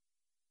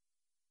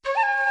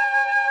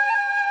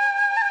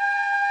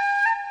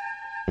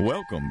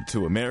Welcome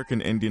to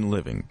American Indian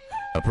Living,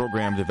 a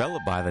program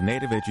developed by the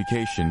Native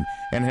Education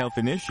and Health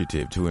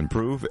Initiative to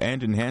improve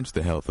and enhance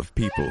the health of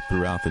people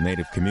throughout the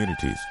Native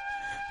communities.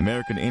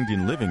 American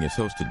Indian Living is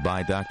hosted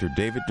by Dr.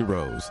 David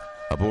DeRose,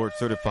 a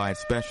board-certified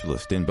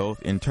specialist in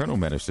both internal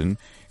medicine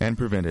and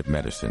preventive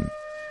medicine.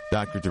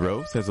 Dr.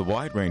 DeRose has a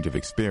wide range of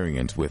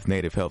experience with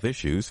Native health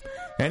issues,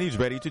 and he's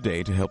ready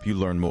today to help you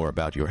learn more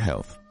about your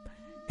health.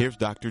 Here's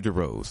Dr.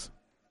 DeRose.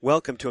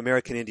 Welcome to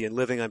American Indian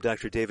Living. I'm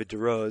Dr. David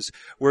DeRose.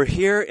 We're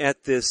here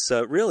at this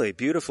really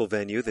beautiful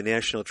venue, the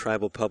National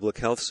Tribal Public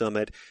Health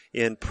Summit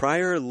in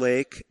Prior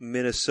Lake,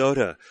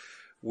 Minnesota.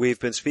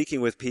 We've been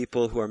speaking with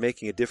people who are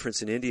making a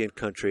difference in Indian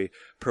country,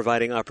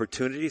 providing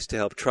opportunities to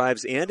help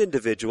tribes and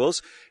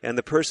individuals, and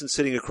the person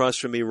sitting across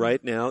from me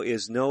right now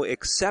is no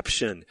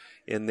exception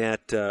in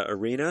that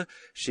arena.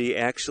 She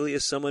actually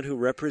is someone who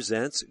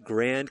represents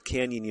Grand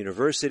Canyon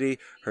University.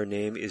 Her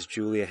name is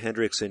Julia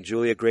Hendrickson.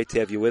 Julia, great to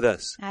have you with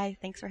us. Hi,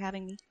 thanks for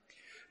having me.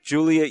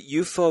 Julia,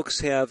 you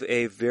folks have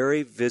a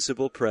very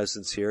visible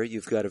presence here.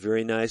 You've got a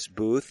very nice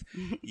booth,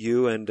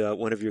 you and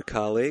one of your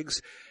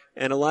colleagues.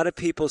 And a lot of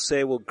people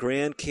say, well,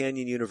 Grand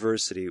Canyon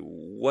University,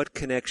 what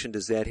connection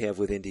does that have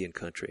with Indian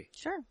country?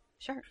 Sure.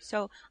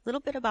 So a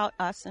little bit about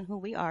us and who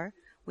we are.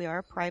 We are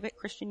a private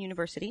Christian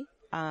university.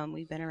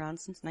 We've been around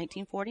since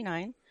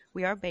 1949.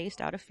 We are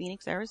based out of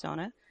Phoenix,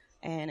 Arizona.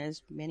 And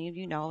as many of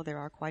you know, there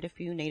are quite a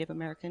few Native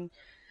American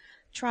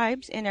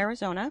tribes in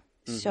Arizona.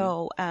 Mm-hmm.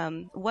 So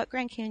what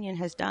Grand Canyon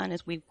has done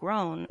is we've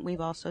grown.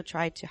 We've also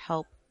tried to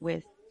help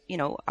with,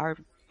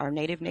 our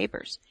Native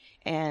neighbors.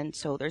 And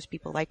so there's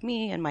people like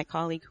me and my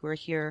colleague who are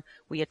here.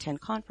 We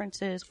attend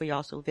conferences. We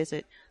also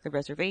visit the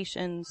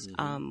reservations.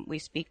 Mm-hmm. We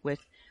speak with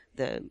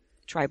the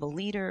tribal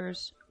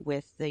leaders,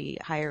 with the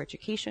higher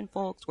education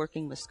folks,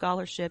 working with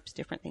scholarships,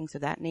 different things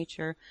of that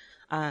nature.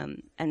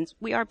 And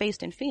we are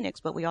based in Phoenix,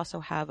 but we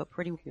also have a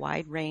pretty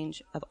wide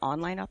range of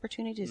online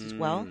opportunities as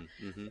well.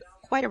 Mm-hmm.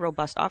 Quite a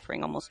robust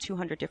offering, almost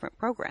 200 different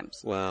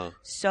programs. Wow.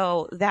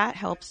 So that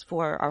helps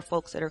for our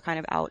folks that are kind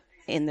of out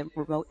in the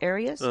remote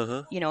areas.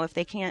 Uh-huh.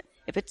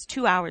 If it's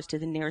 2 hours to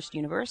the nearest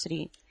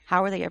university,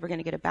 how are they ever going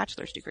to get a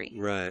bachelor's degree?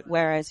 Right.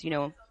 Whereas,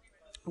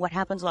 what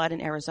happens a lot in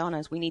Arizona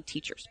is we need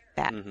teachers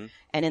bad. Mm-hmm.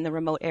 And in the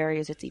remote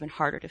areas, it's even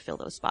harder to fill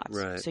those spots.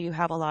 Right. So you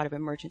have a lot of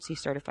emergency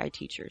certified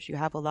teachers. You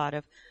have a lot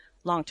of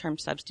long-term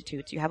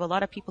substitutes. You have a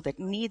lot of people that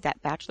need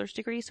that bachelor's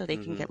degree so they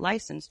can get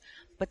licensed,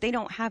 but they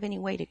don't have any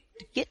way to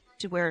get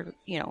to where,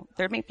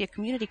 there may be a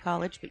community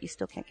college, but you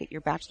still can't get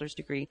your bachelor's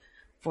degree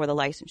for the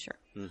licensure.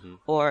 Mm-hmm.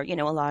 Or, a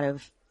lot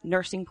of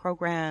nursing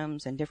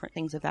programs and different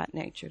things of that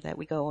nature that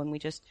we go and we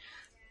just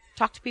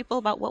talk to people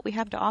about what we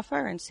have to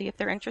offer and see if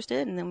they're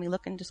interested, and then we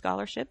look into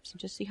scholarships and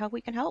just see how we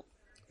can help.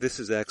 This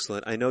is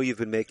excellent. I know you've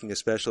been making a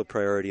special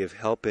priority of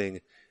helping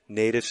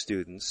Native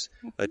students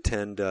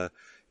attend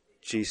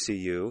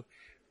GCU.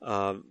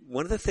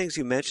 One of the things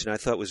you mentioned I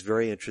thought was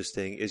very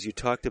interesting is you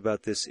talked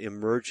about this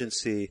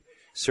emergency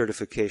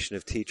certification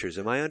of teachers.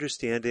 Am I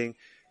understanding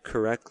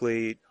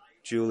correctly,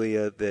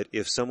 Julia, that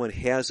if someone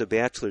has a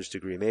bachelor's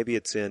degree, maybe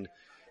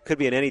could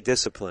be in any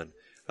discipline,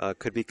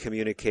 could be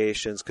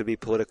communications, could be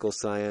political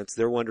science,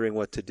 they're wondering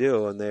what to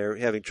do and they're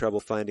having trouble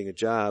finding a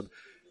job,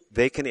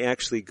 they can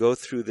actually go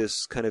through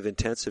this kind of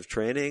intensive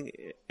training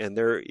and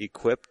they're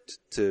equipped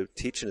to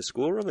teach in a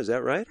schoolroom? Is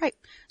that right? Right.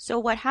 So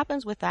what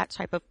happens with that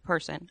type of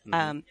person,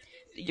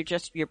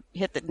 you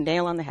hit the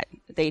nail on the head.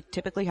 They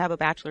typically have a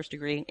bachelor's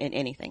degree in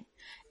anything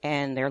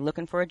and they're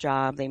looking for a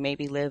job. They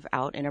maybe live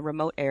out in a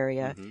remote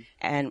area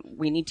and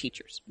we need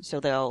teachers. So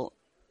they'll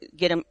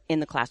get them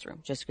in the classroom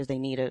just because they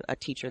need a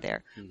teacher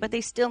there. Mm-hmm. But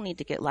they still need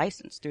to get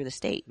licensed through the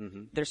state.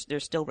 Mm-hmm.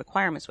 There's still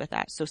requirements with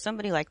that. So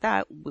somebody like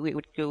that, we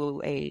would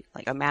do a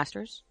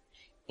master's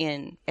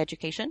in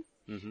education,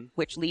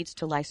 which leads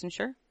to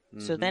licensure. Mm-hmm.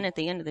 So then at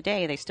the end of the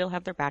day, they still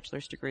have their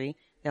bachelor's degree,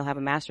 they'll have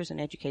a master's in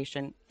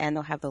education, and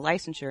they'll have the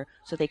licensure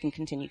so they can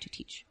continue to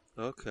teach.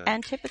 Okay.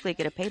 And typically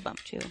get a pay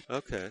bump too.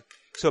 Okay.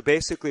 So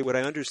basically what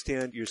I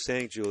understand you're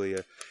saying,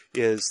 Julia,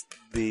 is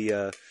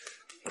the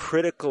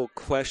critical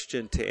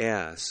question to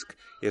ask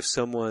if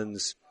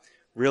someone's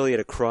really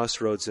at a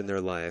crossroads in their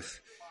life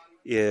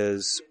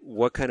is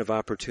what kind of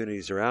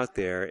opportunities are out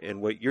there.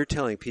 And what you're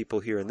telling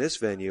people here in this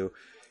venue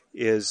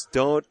is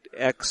don't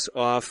X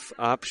off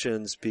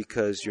options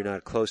because you're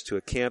not close to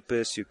a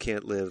campus, you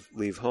can't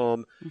leave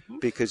home,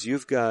 because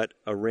you've got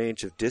a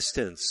range of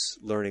distance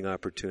learning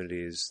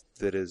opportunities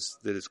that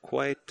is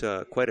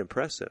quite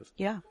impressive.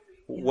 Yeah.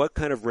 What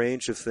kind of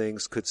range of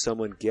things could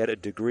someone get a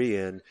degree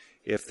in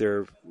if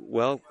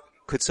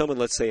could someone,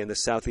 let's say, in the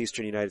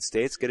southeastern United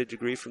States get a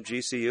degree from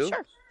GCU?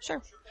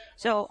 Sure.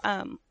 So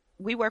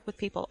we work with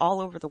people all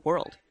over the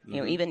world,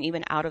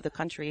 even out of the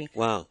country.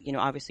 Wow.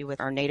 Obviously with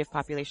our native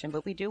population,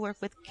 but we do work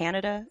with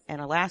Canada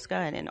and Alaska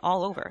and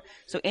all over.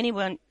 So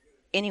anyone,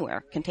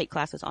 anywhere can take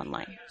classes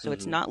online. So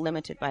it's not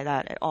limited by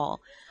that at all.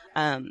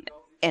 And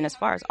as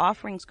far as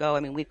offerings go,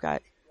 we've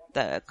got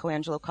the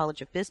Coangelo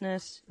College of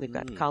Business, we've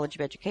got the College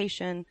of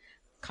Education,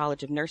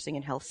 College of Nursing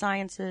and Health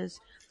Sciences,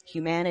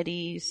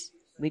 Humanities.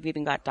 We've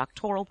even got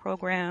doctoral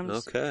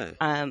programs. Okay.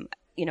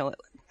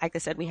 like I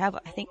said, we have,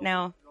 I think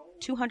now,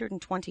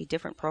 220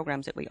 different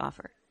programs that we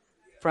offer,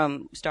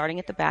 from starting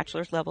at the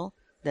bachelor's level,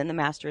 then the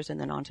master's, and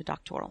then on to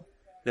doctoral.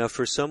 Now,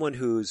 for someone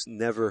who's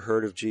never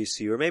heard of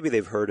GCU, or maybe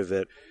they've heard of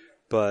it,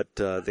 but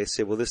they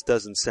say, well, this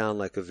doesn't sound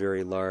like a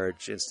very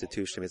large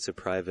institution. I mean, it's a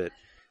private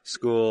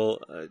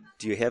school.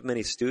 Do you have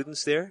many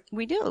students there?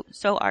 We do.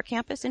 So our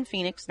campus in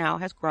Phoenix now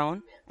has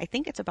grown. I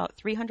think it's about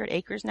 300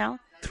 acres now.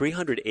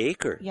 300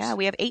 acres? Yeah,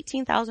 we have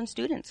 18,000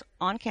 students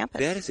on campus.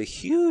 That is a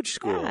huge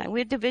school. Yeah, we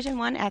have Division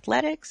I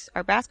athletics.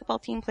 Our basketball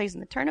team plays in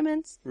the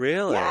tournaments.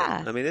 Really?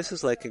 Yeah. I mean, this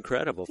is like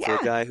incredible for Yeah.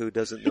 a guy who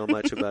doesn't know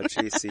much about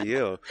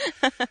GCU.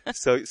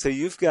 So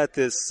you've got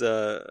this,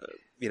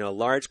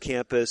 large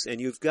campus,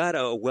 and you've got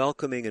a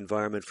welcoming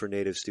environment for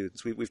Native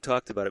students. We've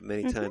talked about it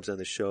many times on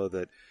the show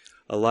that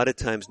a lot of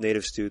times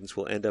Native students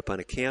will end up on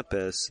a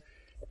campus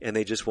and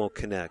they just won't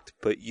connect.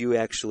 But you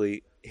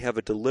actually have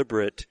a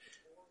deliberate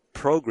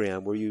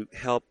program where you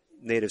help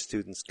Native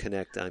students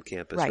connect on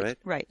campus, right?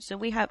 Right. So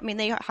we have,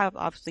 they have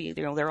obviously,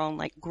 their own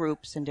like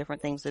groups and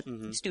different things that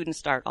students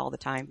start all the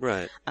time.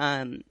 Right.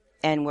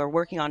 And we're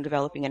working on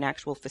developing an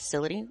actual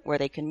facility where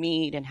they can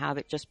meet and have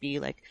it just be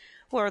like,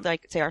 for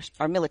like, say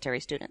our military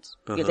students.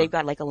 They've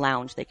got like a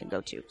lounge they can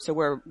go to. So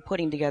we're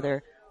putting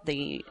together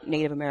the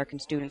Native American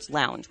Students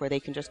Lounge where they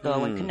can just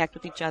go and connect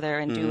with each other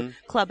and do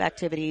club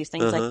activities,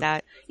 things like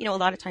that. A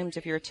lot of times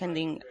if you're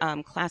attending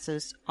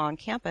classes on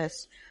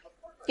campus,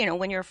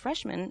 when you're a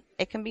freshman,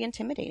 it can be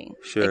intimidating.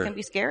 Sure. It can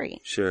be scary.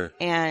 Sure.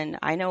 And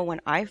I know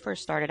when I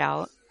first started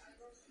out,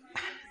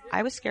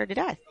 I was scared to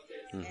death.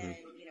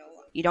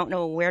 You don't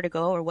know where to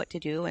go or what to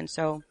do. And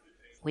so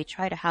we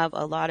try to have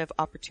a lot of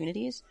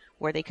opportunities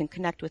where they can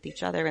connect with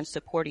each other and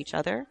support each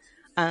other.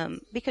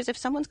 Because if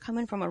someone's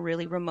coming from a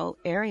really remote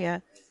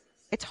area,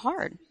 it's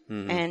hard.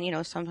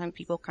 And, sometimes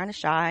people are kind of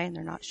shy and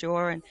they're not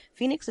sure. And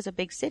Phoenix is a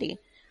big city.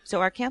 So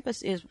our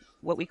campus is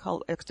what we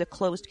call it's a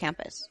closed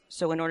campus.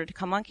 So in order to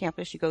come on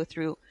campus, you go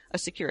through a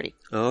security.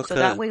 Okay. So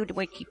that way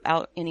we keep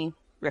out any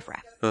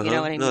riffraff. You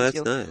know what I mean? No, that's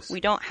So nice. we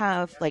don't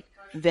have like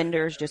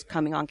vendors just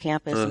coming on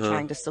campus and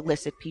trying to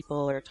solicit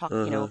people or talk,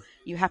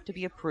 you have to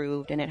be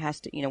approved and it has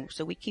to,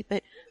 so we keep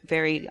it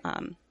very,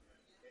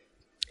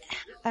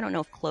 I don't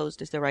know if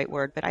closed is the right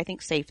word, but I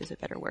think safe is a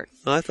better word.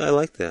 Oh, I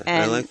like that.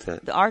 And I like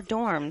that. Our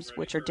dorms,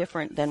 which are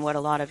different than what a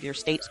lot of your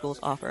state schools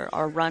offer,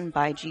 are run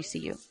by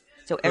GCU.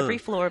 So every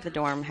floor of the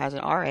dorm has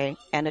an RA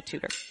and a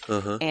tutor.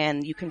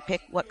 And you can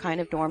pick what kind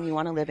of dorm you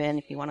want to live in,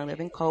 if you want to live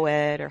in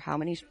co-ed or how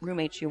many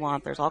roommates you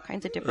want. There's all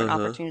kinds of different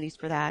opportunities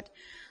for that.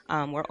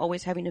 We're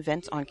always having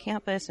events on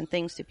campus and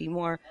things to be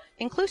more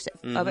inclusive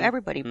of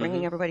everybody,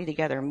 bringing everybody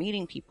together,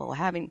 meeting people,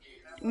 having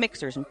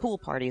mixers and pool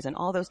parties and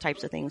all those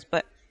types of things.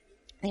 But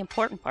the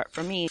important part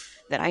for me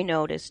that I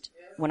noticed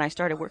when I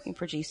started working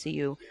for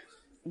GCU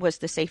was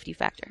the safety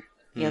factor.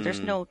 There's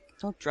no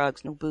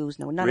drugs, no booze,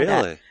 none of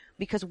that.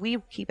 Because we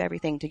keep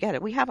everything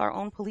together. We have our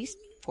own police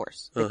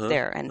force that's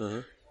there,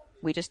 and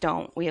we just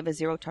don't. We have a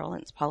zero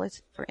tolerance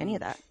policy for any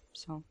of that.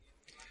 So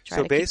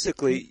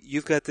basically,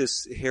 you've got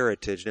this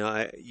heritage.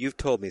 Now, you've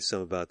told me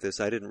some about this.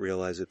 I didn't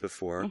realize it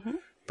before,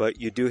 but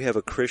you do have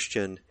a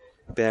Christian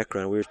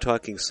background. We were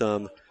talking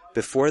some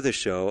before the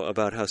show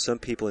about how some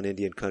people in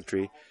Indian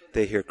country,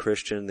 they hear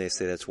Christian, they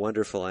say, that's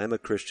wonderful, I'm a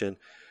Christian.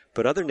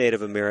 But other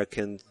Native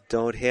Americans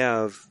don't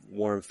have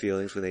warm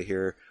feelings when they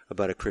hear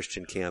about a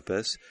Christian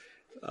campus.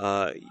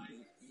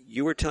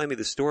 You were telling me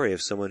the story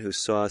of someone who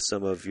saw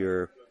some of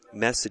your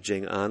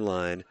messaging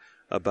online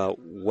about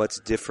what's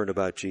different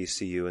about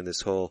GCU and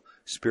this whole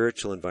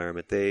spiritual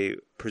environment. They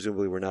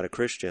presumably were not a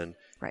Christian.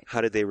 Right.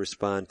 How did they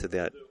respond to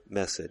that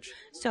message?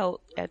 So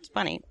it's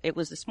funny. It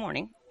was this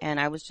morning, and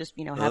I was just,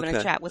 having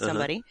a chat with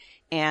somebody,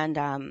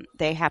 and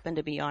they happened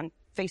to be on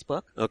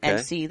Facebook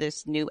and see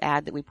this new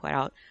ad that we put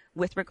out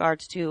with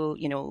regards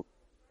to,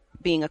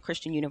 being a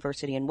Christian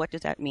university and what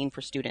does that mean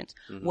for students?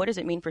 What does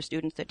it mean for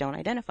students that don't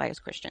identify as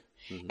Christian?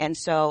 And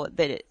so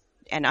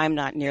and I'm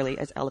not nearly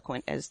as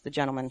eloquent as the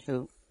gentleman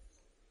who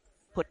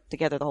put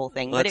together the whole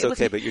thing. Well, that's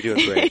okay, but you're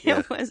doing great.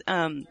 Yeah.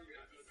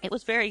 It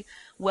was very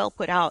well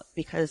put out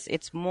because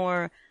it's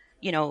more,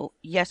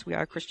 yes, we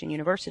are a Christian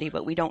university,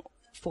 but we don't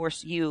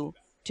force you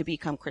to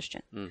become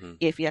Christian.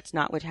 If that's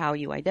not how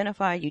you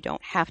identify, you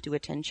don't have to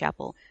attend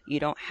chapel. You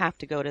don't have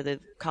to go to the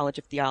College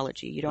of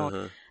Theology. You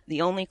don't.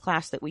 The only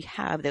class that we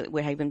have that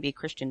would even be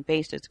Christian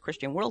based is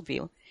Christian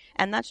worldview,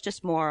 and that's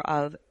just more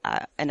of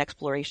an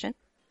exploration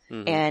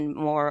and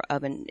more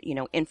of an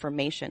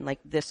information. Like,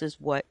 this is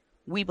what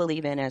we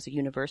believe in as a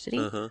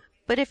university.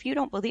 But if you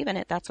don't believe in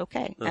it, that's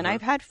okay. And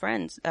I've had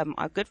friends,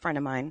 a good friend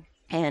of mine,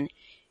 and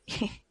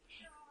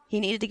he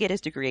needed to get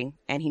his degree,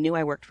 and he knew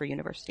I worked for a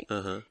university.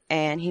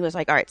 And he was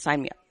like, all right,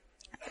 sign me up.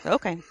 I said,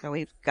 okay. So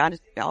we've got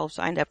it all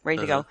signed up, ready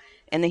to go.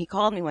 And then he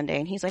called me one day,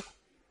 and he's like,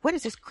 what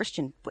is this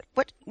Christian?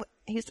 What?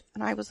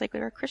 And I was like,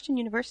 we're a Christian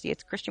university.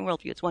 It's Christian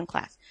worldview. It's one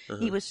class.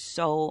 He was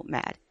so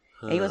mad.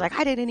 And he was like,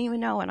 I didn't even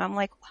know. And I'm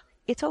like,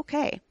 it's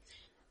okay.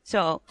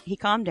 So he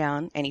calmed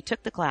down, and he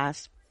took the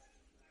class,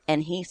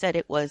 and he said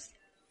it was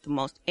the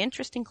most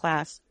interesting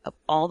class of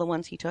all the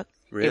ones he took.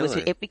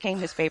 Really? It became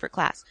his favorite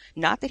class.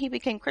 Not that he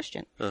became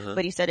Christian,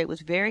 but he said it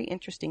was very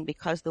interesting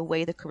because the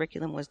way the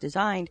curriculum was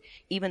designed,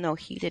 even though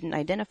he didn't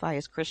identify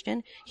as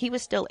Christian, he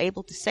was still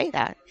able to say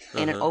that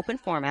in an open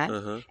format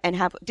and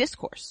have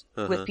discourse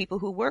with people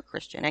who were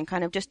Christian and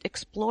kind of just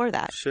explore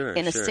that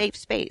in a safe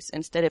space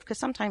instead of, because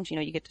sometimes,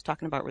 you get to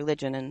talking about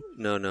religion and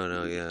No,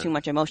 yeah. too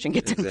much emotion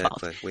gets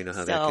involved. Exactly. We know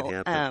how that can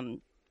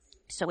happen.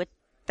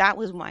 That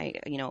was my,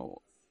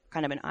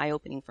 kind of an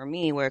eye-opening for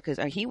me because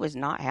he was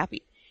not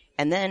happy.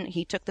 And then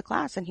he took the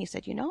class and he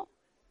said,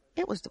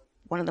 it was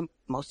one of the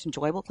most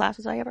enjoyable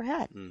classes I ever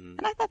had.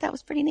 And I thought that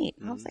was pretty neat.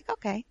 I was like,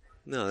 okay.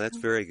 No, that's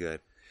very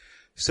good.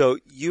 So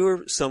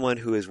you're someone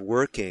who is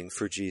working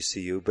for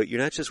GCU, but you're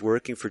not just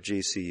working for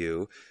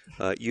GCU.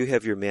 You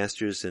have your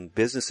master's in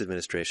business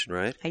administration,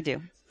 right? I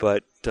do.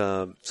 But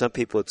some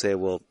people would say,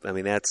 well,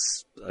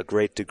 that's a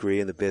great degree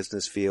in the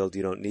business field.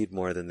 You don't need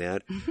more than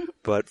that.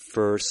 But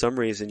for some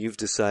reason, you've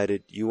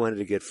decided you wanted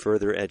to get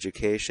further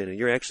education, and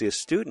you're actually a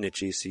student at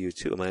GCU,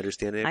 too. Am I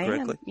understanding that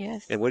correctly? I am,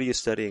 yes. And what are you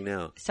studying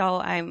now? So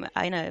I'm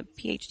in a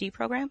PhD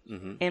program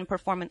in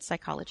performance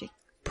psychology.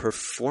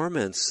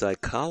 Performance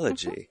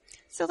psychology?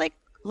 So like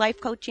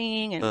life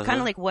coaching and kind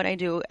of like what I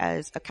do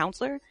as a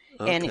counselor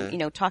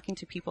and, talking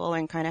to people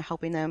and kind of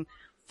helping them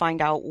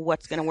find out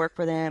what's going to work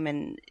for them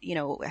and,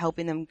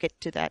 helping them get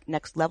to that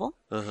next level.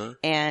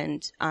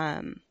 And,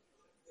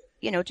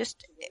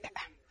 just,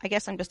 I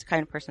guess I'm just the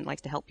kind of person that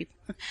likes to help people.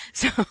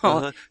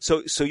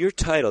 So your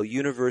title,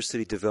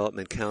 University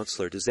Development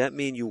Counselor, does that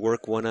mean you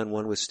work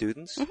one-on-one with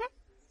students?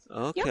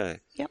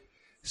 Okay. Yep.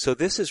 So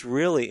this is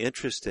really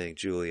interesting,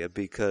 Julia,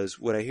 because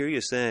what I hear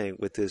you saying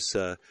with this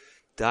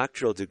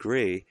doctoral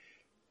degree,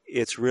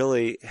 it's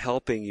really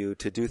helping you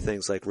to do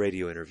things like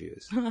radio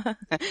interviews.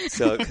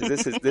 So,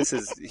 cause this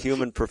is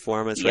human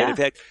performance, right? Yeah. In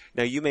fact,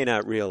 now you may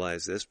not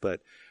realize this, but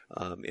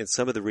in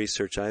some of the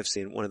research I've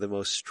seen, one of the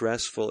most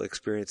stressful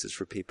experiences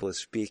for people is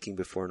speaking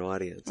before an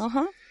audience.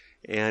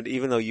 And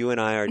even though you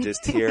and I are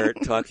just here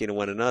talking to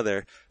one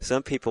another,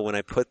 some people, when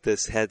I put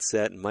this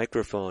headset and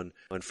microphone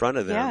in front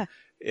of them,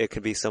 it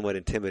can be somewhat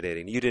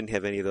intimidating. You didn't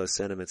have any of those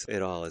sentiments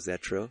at all. Is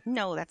that true?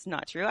 No, that's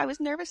not true. I was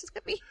nervous as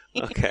could be.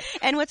 Okay.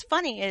 And what's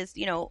funny is,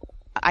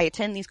 I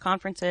attend these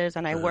conferences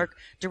and I work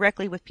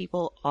directly with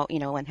people,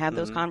 and have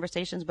those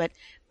conversations, but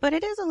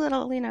it is a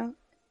little,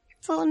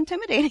 it's a little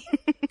intimidating.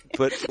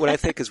 But what I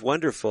think is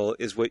wonderful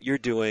is what you're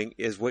doing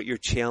is what you're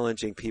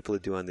challenging people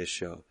to do on this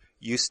show.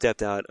 You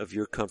stepped out of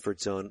your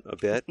comfort zone a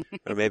bit,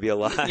 or maybe a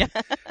lot,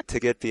 to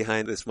get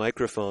behind this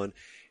microphone.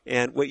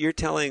 And what you're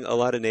telling a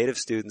lot of Native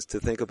students to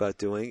think about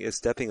doing is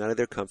stepping out of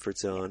their comfort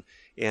zone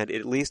and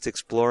at least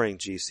exploring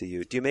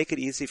GCU. Do you make it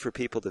easy for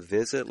people to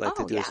visit?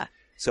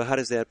 So how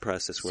does that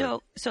process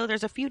work? So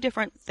there's a few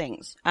different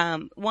things.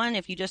 One,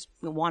 if you just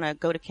want to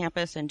go to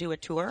campus and do a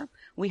tour,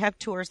 we have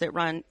tours that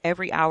run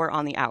every hour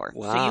on the hour.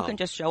 Wow. So you can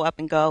just show up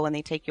and go, and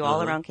they take you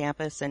all around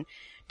campus and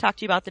talk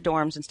to you about the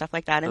dorms and stuff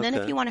like that. And then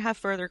if you want to have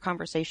further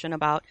conversation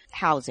about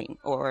housing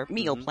or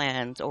meal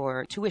plans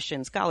or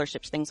tuition,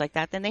 scholarships, things like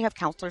that, then they have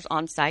counselors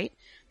on site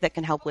that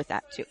can help with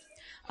that too.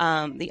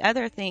 The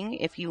other thing,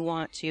 if you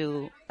want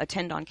to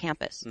attend on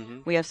campus,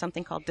 we have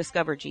something called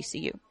Discover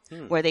GCU,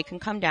 where they can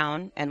come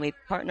down and we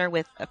partner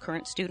with a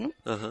current student,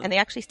 and they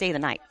actually stay the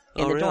night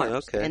in the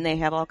dorms. Okay. And they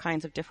have all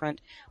kinds of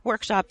different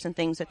workshops and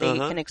things that they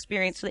can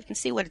experience so they can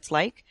see what it's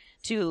like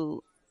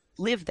to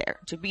live there,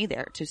 to be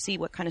there, to see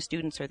what kind of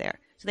students are there.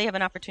 So they have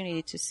an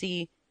opportunity to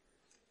see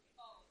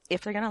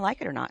if they're going to like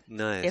it or not.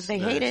 Nice. If they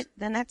hate it,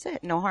 then that's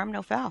it. No harm,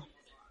 no foul.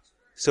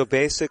 So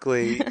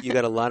basically, you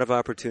got a lot of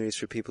opportunities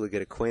for people to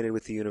get acquainted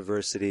with the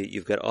university.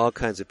 You've got all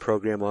kinds of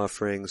program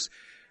offerings,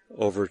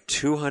 over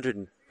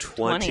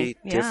 220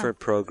 different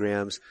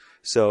programs.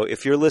 So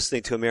if you're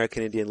listening to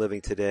American Indian Living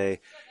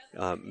today,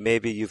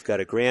 maybe you've got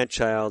a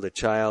grandchild, a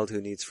child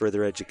who needs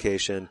further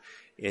education,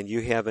 and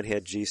you haven't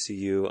had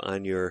GCU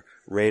on your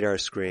radar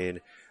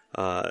screen.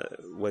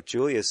 What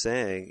Julia is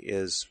saying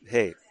is,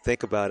 hey,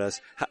 think about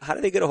us. How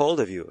do they get a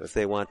hold of you if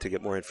they want to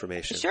get more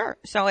information? Sure.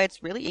 So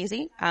it's really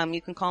easy.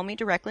 You can call me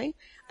directly.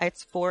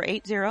 It's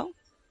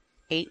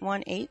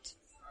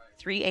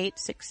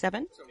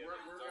 480-818-3867.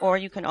 Or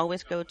you can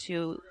always go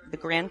to the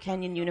Grand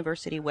Canyon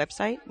University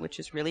website, which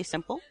is really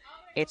simple.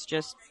 It's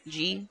just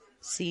gcu.edu.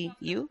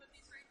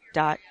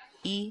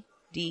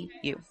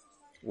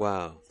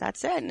 Wow.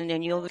 That's it. And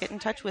then you'll get in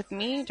touch with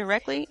me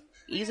directly,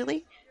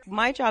 easily.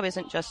 My job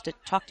isn't just to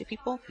talk to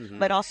people,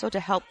 but also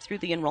to help through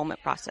the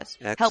enrollment process.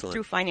 Excellent. Help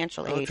through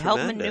financial aid, help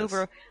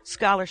maneuver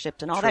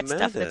scholarships and all that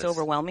stuff that's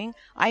overwhelming.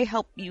 I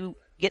help you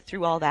get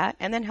through all that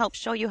and then help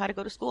show you how to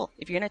go to school.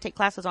 If you're going to take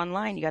classes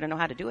online, you got to know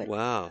how to do it.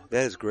 Wow,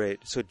 that is great.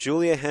 So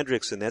Julia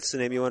Hendrickson, that's the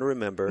name you want to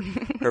remember.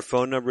 Her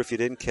phone number, if you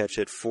didn't catch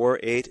it,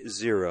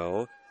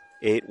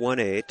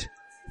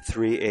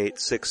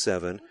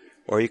 480-818-3867.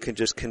 Or you can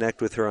just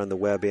connect with her on the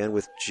web and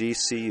with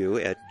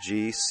GCU at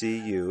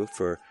GCU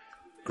for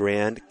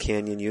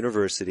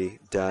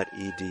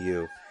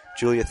GrandCanyonUniversity.edu.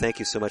 Julia, thank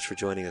you so much for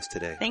joining us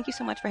today. Thank you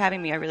so much for having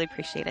me. I really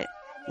appreciate it.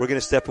 We're going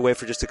to step away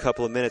for just a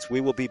couple of minutes. We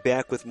will be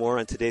back with more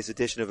on today's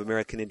edition of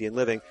American Indian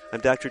Living.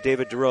 I'm Dr.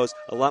 David DeRose.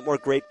 A lot more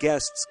great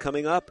guests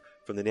coming up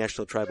from the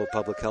National Tribal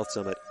Public Health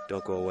Summit.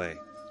 Don't go away.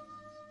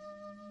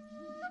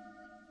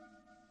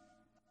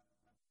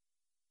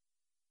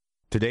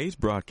 Today's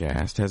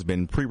broadcast has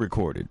been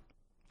pre-recorded.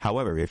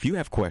 However, if you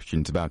have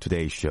questions about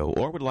today's show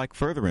or would like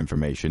further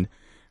information,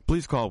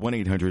 please call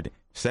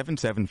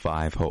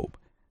 1-800-775-HOPE.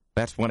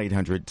 That's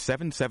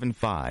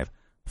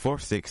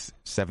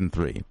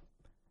 1-800-775-4673.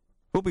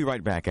 We'll be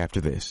right back after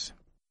this.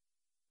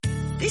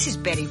 This is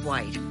Betty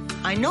White.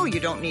 I know you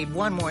don't need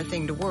one more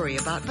thing to worry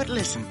about, but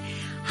listen.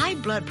 High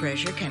blood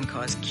pressure can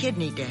cause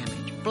kidney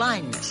damage,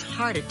 blindness,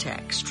 heart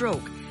attack,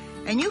 stroke,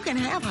 and you can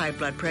have high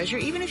blood pressure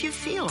even if you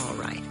feel all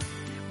right.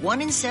 1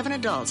 in 7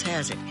 adults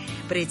has it,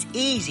 but it's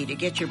easy to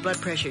get your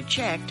blood pressure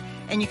checked,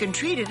 and you can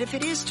treat it if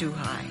it is too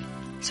high.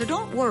 So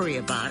don't worry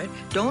about it.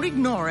 Don't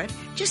ignore it.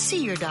 Just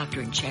see your doctor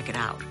and check it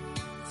out.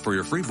 For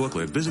your free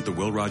booklet, visit the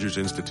Will Rogers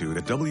Institute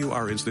at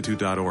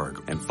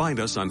wrinstitute.org and find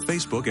us on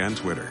Facebook and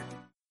Twitter.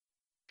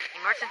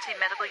 Emergency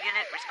medical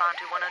unit, respond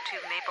to 102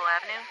 Maple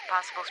Avenue.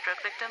 Possible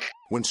stroke victim.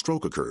 When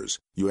stroke occurs,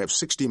 you have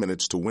 60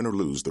 minutes to win or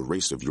lose the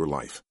race of your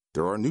life.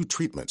 There are new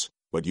treatments,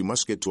 but you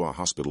must get to a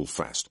hospital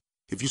fast.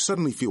 If you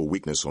suddenly feel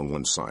weakness on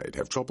one side,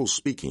 have trouble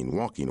speaking,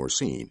 walking, or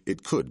seeing,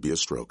 it could be a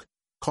stroke.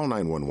 Call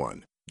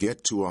 911.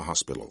 Get to a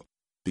hospital.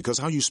 Because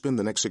how you spend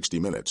the next 60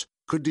 minutes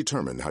could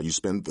determine how you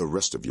spend the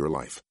rest of your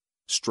life.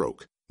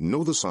 Stroke.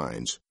 Know the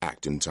signs.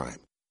 Act in time.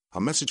 A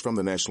message from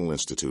the National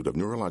Institute of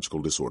Neurological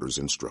Disorders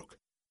and Stroke.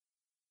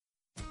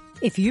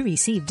 If you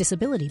receive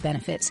disability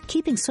benefits,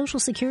 keeping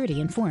Social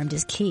Security informed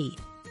is key.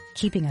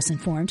 Keeping us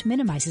informed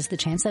minimizes the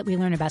chance that we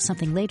learn about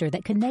something later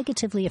that could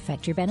negatively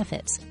affect your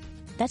benefits.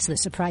 That's the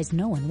surprise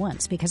no one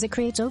wants because it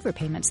creates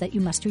overpayments that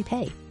you must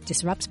repay,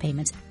 disrupts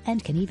payments,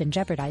 and can even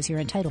jeopardize your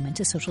entitlement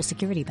to Social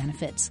Security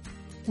benefits.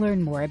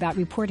 Learn more about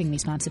reporting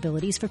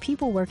responsibilities for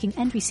people working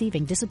and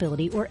receiving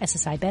disability or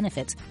SSI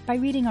benefits by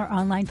reading our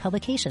online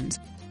publications,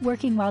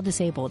 Working While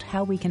Disabled,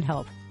 How We Can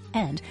Help,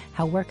 and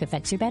How Work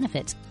Affects Your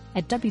Benefits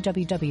at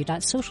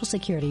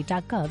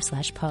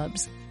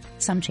www.socialsecurity.gov/pubs.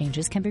 Some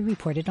changes can be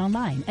reported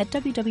online at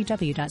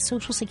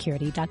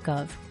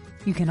www.socialsecurity.gov.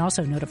 You can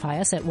also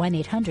notify us at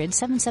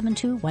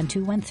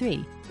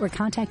 1-800-772-1213 or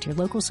contact your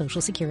local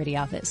Social Security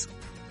office.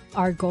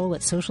 Our goal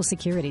at Social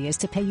Security is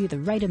to pay you the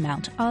right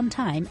amount on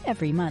time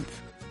every month.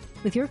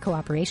 With your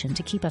cooperation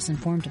to keep us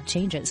informed of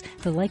changes,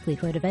 the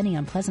likelihood of any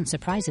unpleasant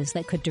surprises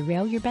that could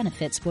derail your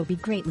benefits will be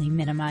greatly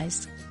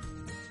minimized.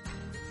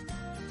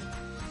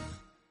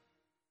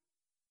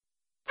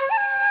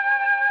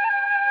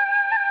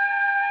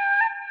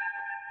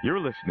 You're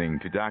listening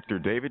to Dr.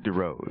 David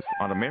DeRose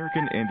on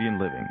American Indian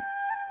Living.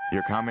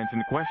 Your comments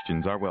and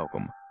questions are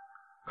welcome.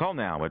 Call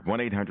now at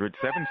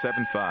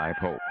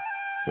 1-800-775-HOPE.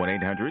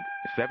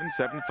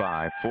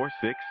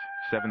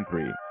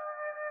 1-800-775-4673.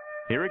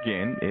 Here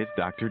again is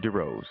Dr.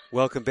 DeRose.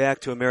 Welcome back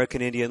to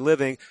American Indian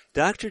Living.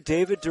 Dr.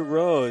 David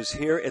DeRose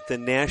here at the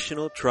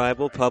National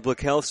Tribal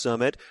Public Health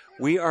Summit.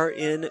 We are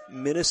in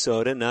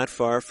Minnesota, not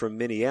far from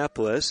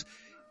Minneapolis,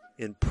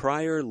 in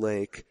Prior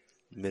Lake,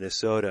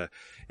 Minnesota.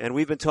 And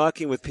we've been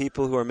talking with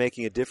people who are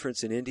making a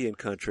difference in Indian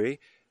country.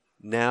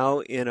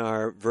 Now in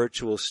our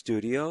virtual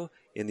studio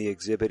in the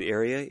exhibit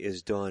area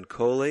is Dawn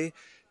Coley.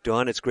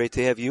 Dawn, it's great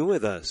to have you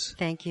with us.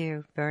 Thank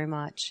you very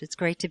much. It's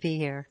great to be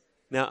here.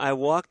 Now, I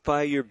walked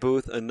by your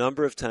booth a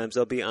number of times,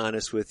 I'll be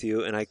honest with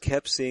you, and I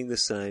kept seeing the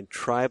sign,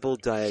 Tribal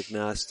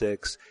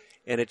Diagnostics,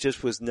 and it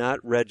just was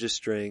not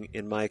registering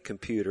in my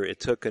computer.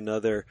 It took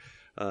another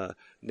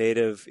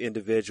Native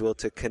individual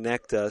to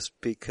connect us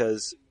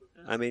because,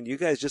 I mean, you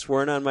guys just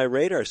weren't on my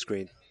radar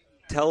screen.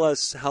 Tell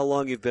us how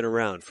long you've been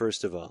around,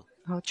 first of all.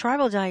 Well,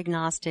 Tribal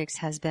Diagnostics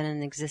has been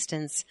in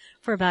existence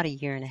for about a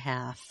year and a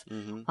half.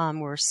 Mm-hmm.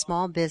 We're a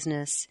small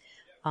business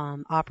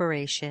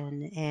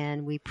operation,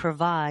 and we're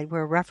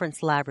a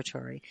reference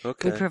laboratory.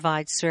 Okay. We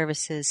provide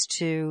services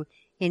to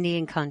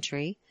Indian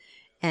country,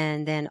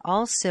 and then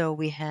also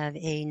we have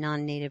a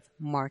non-native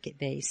market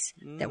base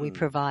that we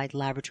provide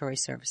laboratory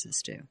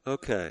services to.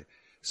 Okay.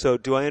 So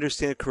do I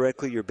understand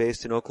correctly you're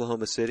based in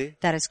Oklahoma City?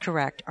 That is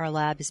correct. Our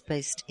lab is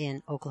based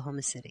in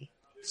Oklahoma City.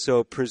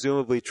 So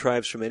presumably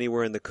tribes from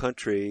anywhere in the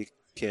country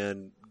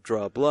can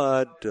draw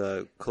blood,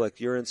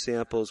 collect urine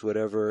samples,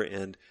 whatever,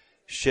 and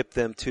ship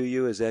them to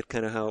you. Is that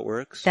kind of how it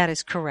works? That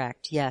is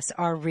correct, yes.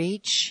 Our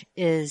reach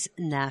is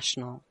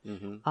national.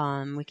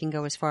 Mm-hmm. We can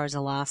go as far as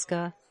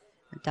Alaska,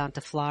 down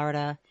to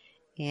Florida,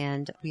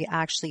 and we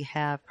actually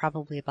have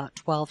probably about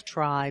 12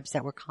 tribes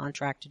that we're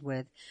contracted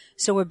with.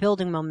 So we're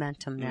building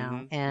momentum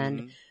now. Mm-hmm.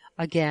 And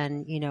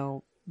again,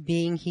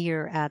 being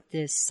here at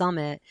this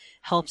summit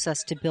helps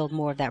us to build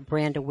more of that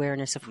brand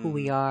awareness of who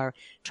we are,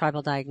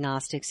 Tribal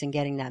Diagnostics, and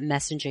getting that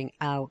messaging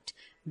out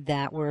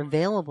that we're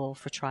available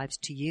for tribes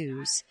to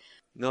use.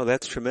 No,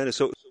 that's tremendous.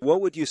 So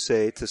what would you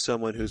say to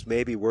someone who's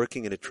maybe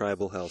working in a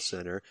tribal health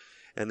center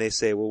and they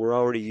say, well, we're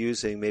already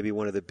using maybe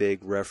one of the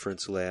big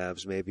reference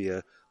labs, maybe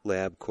a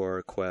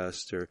LabCorp,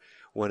 Quest, or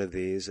one of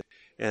these,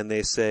 and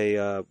they say,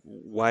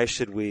 why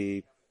should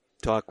we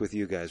talk with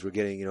you guys? We're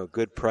getting,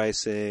 good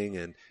pricing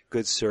and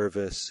good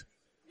service.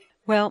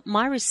 Well,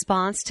 my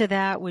response to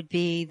that would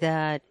be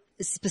that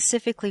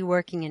specifically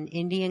working in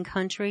Indian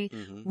country,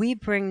 we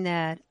bring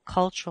that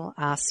cultural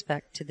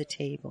aspect to the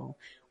table.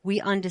 We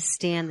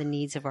understand the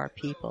needs of our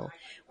people.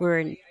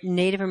 We're a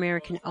Native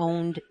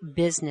American-owned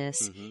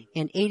business,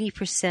 and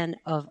 80%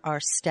 of our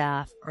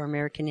staff are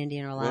American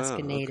Indian or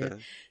Alaska Native.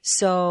 Okay.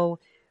 So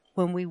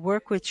when we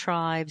work with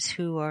tribes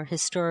who are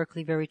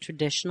historically very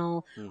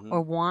traditional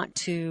or want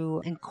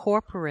to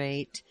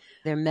incorporate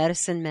their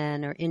medicine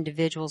men or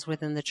individuals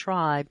within the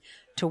tribe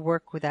to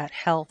work with that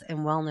health and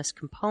wellness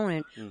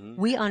component,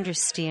 we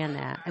understand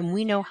that, and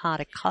we know how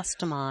to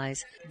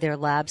customize their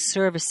lab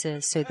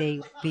services so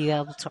they be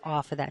able to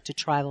offer that to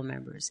tribal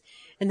members.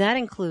 And that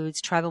includes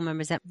tribal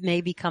members that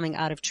may be coming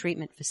out of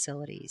treatment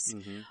facilities.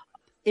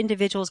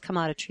 Individuals come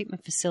out of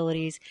treatment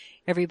facilities,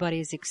 everybody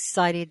is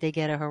excited, they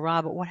get a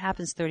hurrah, but what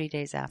happens 30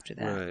 days after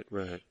that?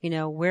 Right.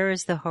 Where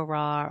is the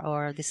hurrah,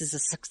 or this is a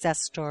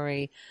success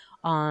story?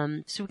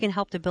 So we can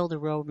help to build a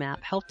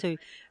roadmap, help to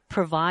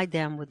provide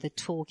them with the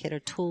toolkit or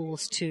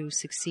tools to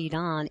succeed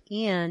on,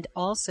 and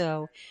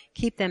also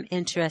keep them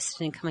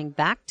interested in coming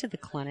back to the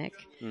clinic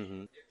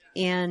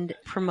and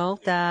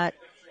promote that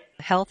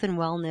health and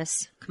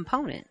wellness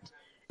component,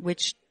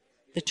 which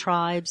the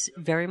tribes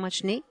very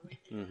much need.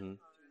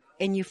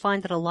 And you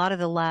find that a lot of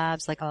the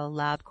labs, like a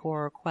LabCorp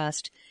or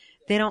Quest,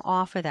 they don't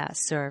offer that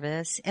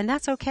service, and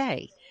that's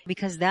okay,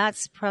 because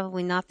that's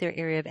probably not their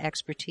area of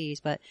expertise,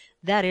 but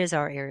that is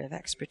our area of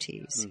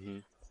expertise.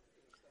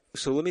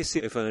 So let me see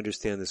if I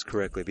understand this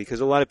correctly, because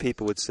a lot of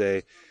people would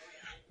say,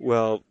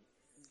 well,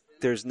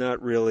 there's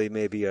not really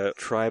maybe a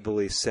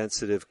tribally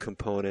sensitive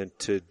component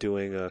to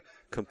doing a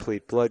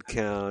complete blood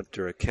count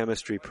or a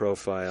chemistry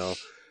profile,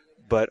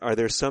 but are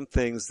there some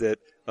things that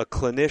a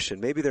clinician,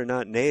 maybe they're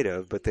not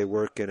native, but they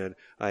work in an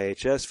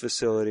IHS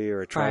facility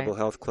or a tribal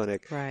health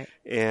clinic,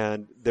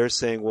 and they're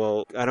saying,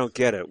 well, I don't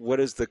get it.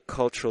 What is the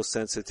cultural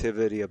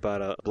sensitivity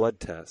about a blood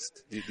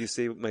test? Do you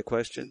see my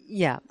question?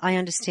 Yeah, I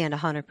understand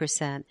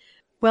 100%.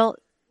 Well,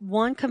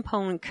 one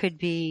component could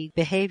be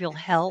behavioral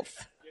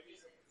health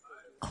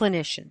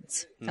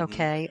clinicians,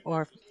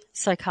 or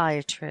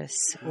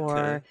psychiatrists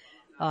or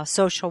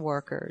social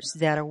workers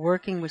that are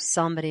working with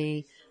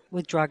somebody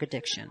with drug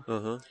addiction.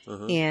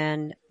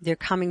 And they're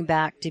coming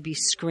back to be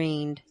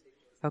screened,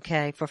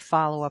 for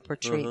follow-up or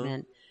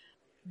treatment.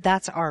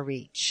 That's our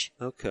reach.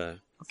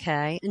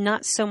 Okay?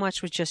 Not so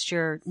much with just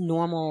your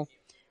normal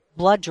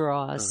blood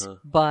draws,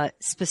 but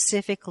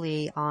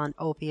specifically on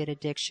opiate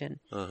addiction.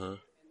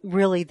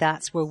 Really,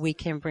 that's where we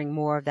can bring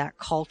more of that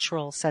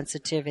cultural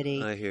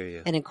sensitivity I hear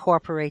you. And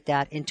incorporate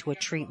that into a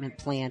treatment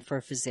plan for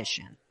a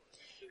physician.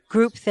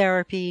 Group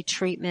therapy,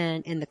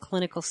 treatment in the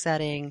clinical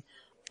setting,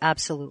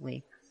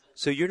 absolutely.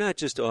 So you're not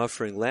just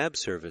offering lab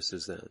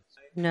services then?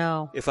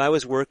 No. If I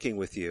was working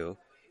with you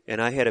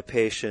and I had a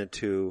patient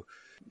who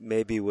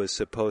maybe was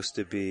supposed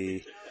to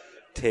be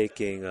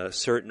taking a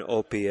certain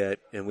opiate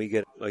and we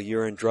get a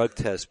urine drug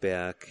test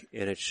back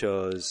and it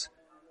shows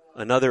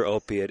another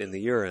opiate in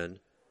the urine,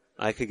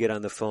 I could get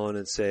on the phone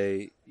and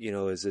say,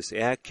 is this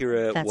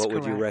accurate? That's what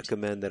would correct. you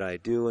recommend that I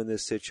do in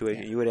this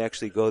situation? You would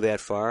actually go that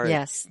far?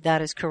 Yes,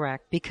 that is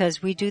correct.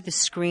 Because we do the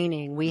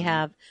screening. We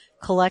have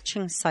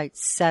collection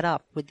sites set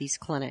up with these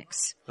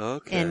clinics.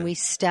 And we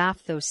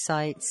staff those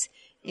sites,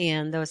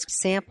 and those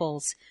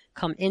samples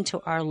come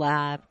into our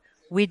lab.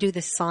 We do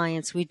the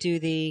science, we do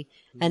the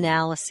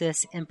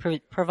analysis, and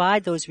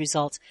provide those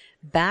results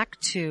back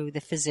to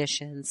the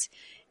physicians.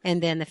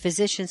 And then the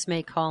physicians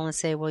may call and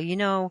say,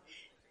 well,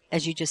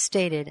 as you just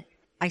stated,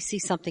 I see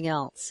something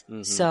else.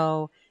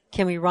 So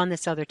can we run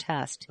this other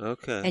test?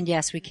 And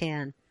yes, we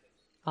can.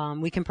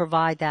 We can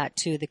provide that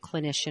to the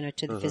clinician or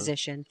to the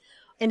physician.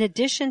 In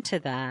addition to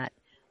that,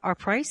 our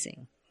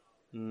pricing.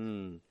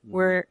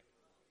 We're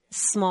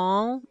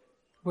small,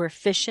 we're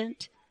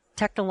efficient,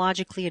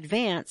 technologically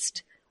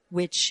advanced,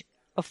 which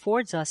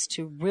affords us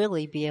to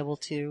really be able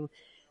to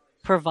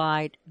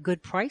provide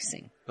good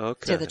pricing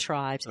to the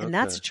tribes. And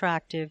that's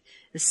attractive,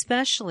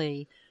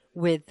 especially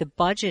with the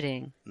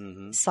budgeting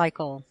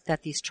cycle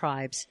that these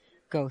tribes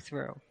go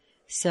through.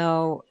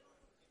 So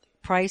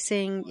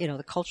pricing,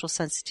 the cultural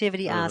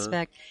sensitivity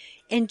aspect,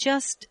 and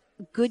just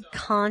good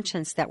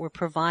conscience that we're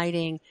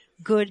providing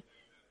good,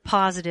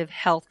 positive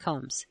health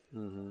comes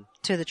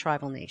to the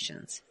tribal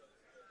nations.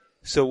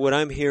 So what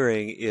I'm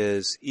hearing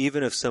is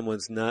even if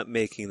someone's not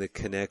making the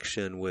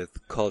connection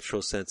with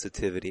cultural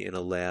sensitivity in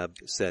a lab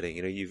setting,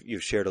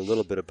 you've shared a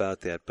little bit about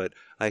that, but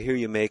I hear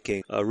you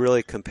making a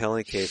really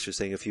compelling case for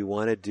saying if you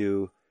want to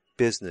do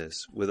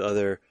business with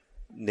other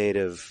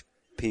Native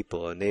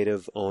people, a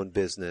Native-owned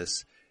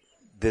business,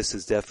 this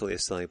is definitely a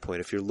selling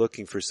point. If you're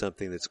looking for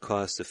something that's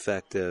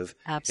cost-effective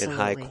and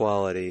high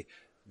quality,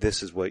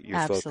 this is what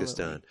you're focused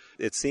on.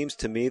 It seems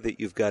to me that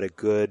you've got a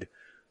good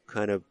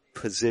kind of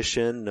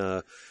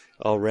position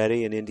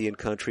already in Indian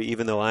country,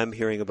 even though I'm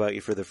hearing about you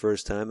for the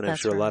first time, and I'm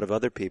sure a lot of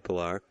other people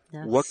are.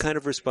 Yes. What kind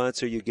of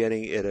response are you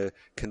getting at a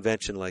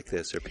convention like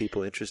this? Are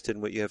people interested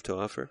in what you have to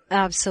offer?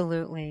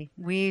 Absolutely.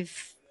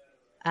 We've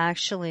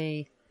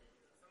actually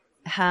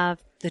have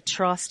the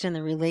trust and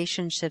the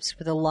relationships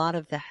with a lot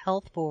of the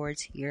health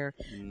boards here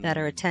that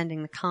are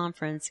attending the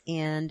conference,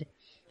 and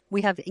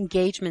we have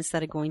engagements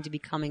that are going to be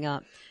coming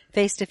up,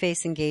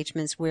 face-to-face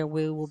engagements where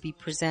we will be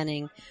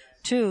presenting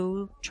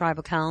to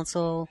tribal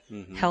council,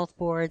 health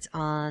boards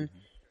on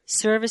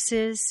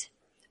services,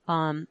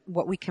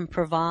 what we can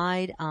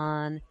provide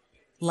on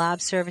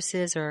lab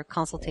services or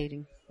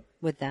consultating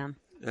with them.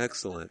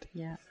 Excellent.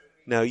 Yeah.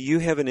 Now, you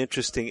have an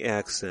interesting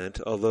accent.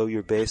 Although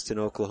you're based in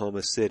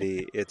Oklahoma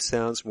City, it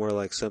sounds more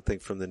like something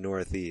from the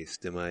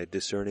Northeast. Am I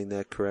discerning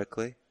that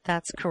correctly?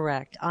 That's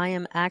correct. I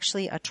am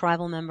actually a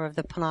tribal member of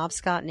the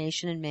Penobscot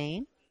Nation in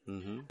Maine.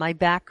 My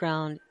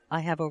background, I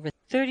have over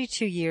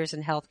 32 years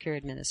in healthcare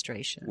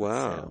administration.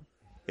 Wow. So.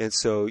 And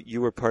so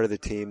you were part of the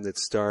team that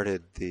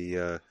started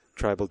the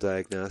Tribal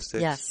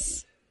Diagnostics?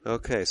 Yes.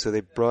 Okay, so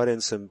they brought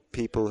in some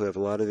people who have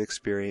a lot of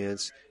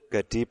experience,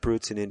 got deep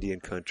roots in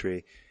Indian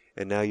country,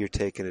 and now you're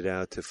taking it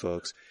out to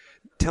folks.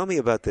 Tell me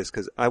about this,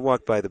 because I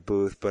walked by the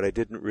booth, but I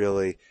didn't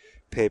really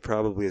pay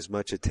probably as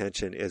much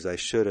attention as I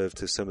should have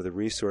to some of the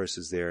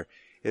resources there.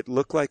 It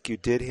looked like you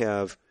did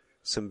have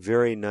some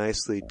very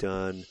nicely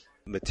done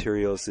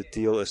materials that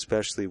deal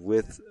especially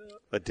with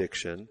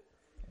addiction.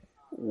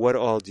 What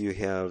all do you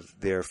have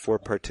there for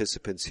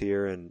participants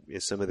here, and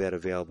is some of that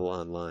available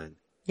online?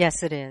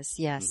 Yes, it is.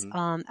 Yes.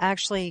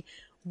 Actually,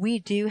 we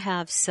do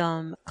have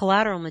some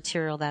collateral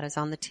material that is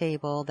on the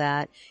table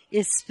that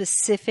is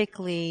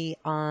specifically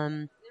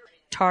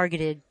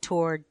targeted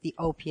toward the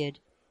opioid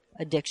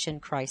addiction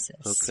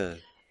crisis. Okay.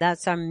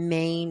 That's our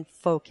main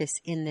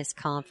focus in this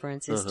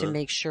conference, is to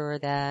make sure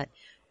that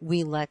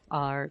we let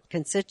our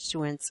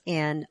constituents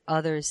and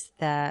others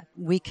that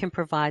we can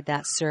provide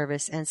that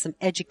service and some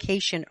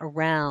education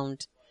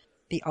around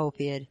the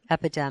opioid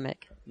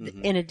epidemic.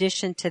 In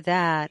addition to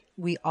that,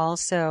 we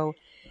also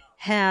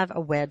have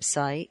a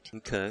website,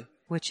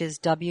 which is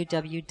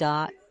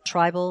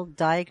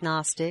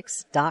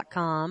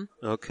www.tribaldiagnostics.com.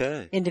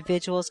 Okay.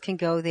 Individuals can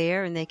go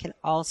there, and they can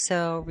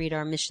also read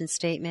our mission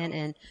statement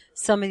and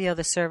some of the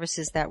other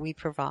services that we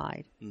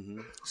provide.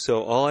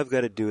 So all I've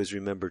got to do is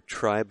remember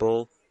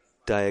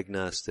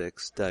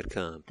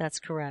tribaldiagnostics.com. That's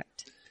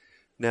correct.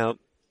 Now,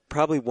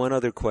 probably one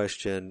other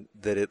question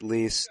that at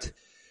least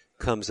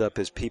comes up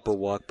as people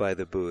walk by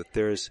the booth.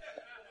 There's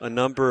a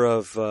number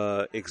of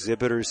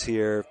exhibitors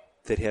here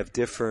that have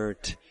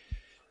different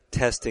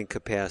testing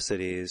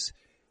capacities.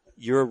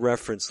 You're a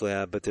reference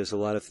lab, but there's a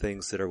lot of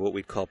things that are what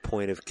we'd call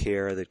point of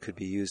care that could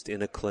be used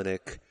in a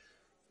clinic.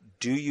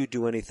 Do you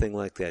do anything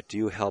like that? Do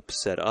you help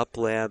set up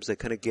labs? I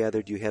kind of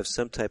gathered you have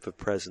some type of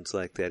presence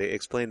like that.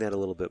 Explain that a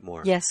little bit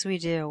more. Yes, we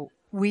do.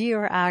 We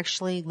are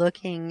actually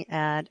looking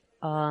at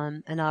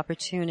an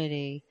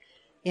opportunity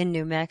in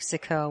New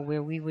Mexico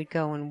where we would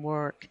go and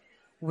work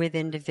with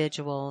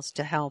individuals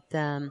to help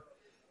them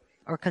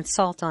or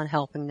consult on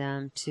helping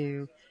them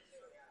to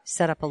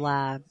set up a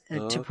lab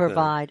to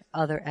provide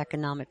other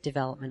economic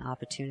development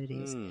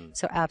opportunities.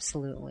 So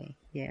absolutely,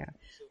 yeah.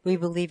 We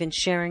believe in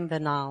sharing the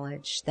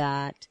knowledge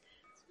that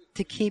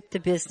to keep the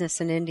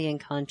business in Indian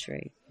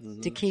country,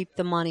 to keep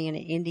the money in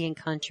Indian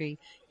country,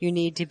 you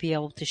need to be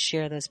able to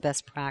share those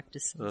best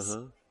practices.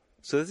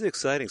 So this is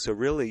exciting. So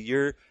really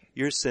you're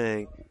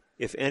saying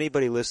if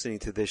anybody listening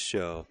to this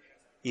show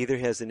either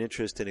has an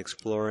interest in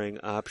exploring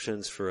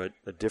options for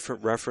a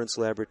different reference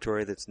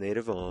laboratory that's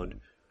Native owned,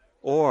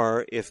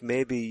 or if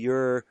maybe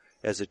you're,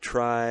 as a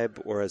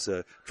tribe or as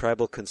a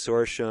tribal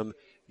consortium,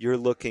 you're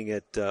looking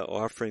at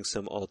offering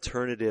some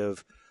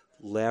alternative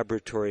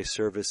laboratory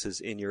services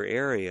in your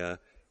area,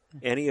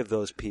 any of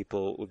those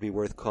people would be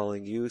worth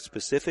calling you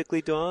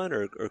specifically, Dawn,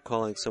 or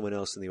calling someone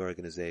else in the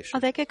organization? Oh,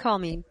 they could call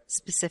me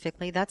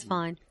specifically. That's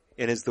fine.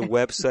 And is the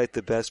website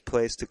the best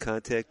place to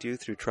contact you,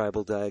 through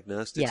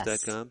tribaldiagnostics.com?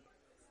 Yes.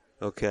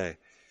 Okay.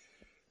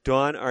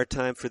 Dawn, our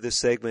time for this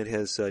segment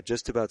has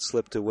just about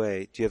slipped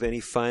away. Do you have any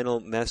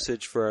final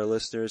message for our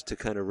listeners to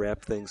kind of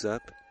wrap things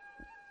up?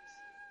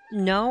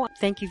 No.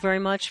 Thank you very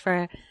much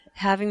for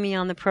having me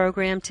on the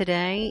program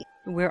today.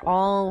 We're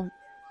all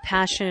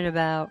passionate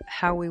about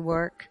how we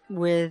work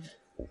with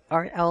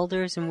our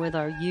elders and with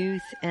our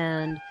youth,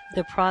 and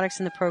the products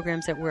and the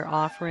programs that we're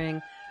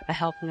offering are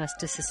helping us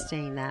to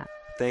sustain that.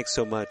 Thanks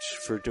so much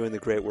for doing the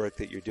great work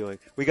that you're doing.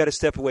 We got to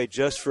step away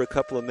just for a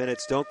couple of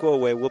minutes. Don't go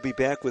away. We'll be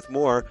back with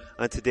more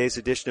on today's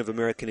edition of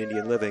American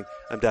Indian Living.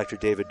 I'm Dr.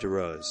 David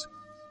DeRose.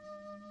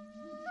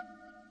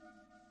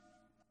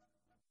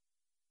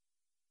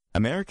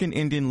 American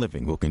Indian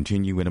Living will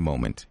continue in a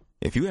moment.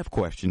 If you have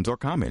questions or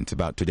comments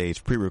about today's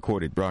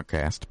pre-recorded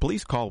broadcast,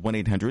 please call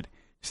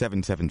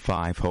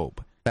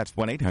 1-800-775-HOPE. That's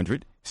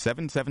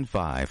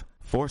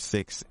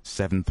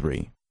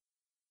 1-800-775-4673.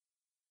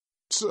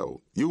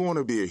 So, you want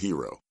to be a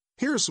hero.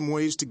 Here are some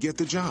ways to get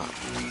the job.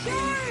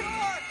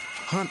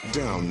 Hunt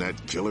down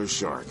that killer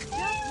shark.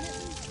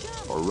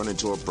 Or run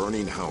into a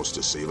burning house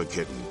to save a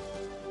kitten.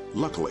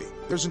 Luckily,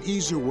 there's an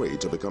easier way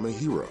to become a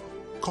hero.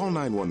 Call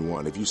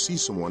 911 if you see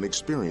someone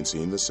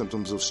experiencing the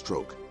symptoms of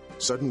stroke,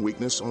 sudden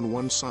weakness on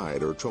one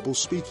side, or trouble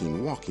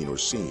speaking, walking, or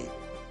seeing.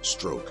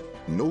 Stroke.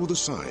 Know the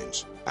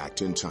signs.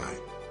 Act in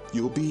time.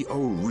 you'll be a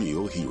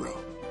real hero.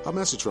 A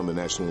message from the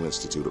National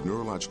Institute of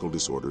Neurological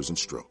Disorders and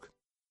Stroke.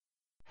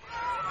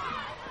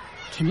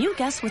 Can you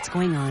guess what's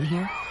going on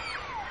here?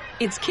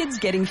 It's kids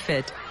getting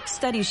fit.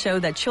 Studies show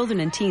that children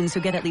and teens who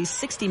get at least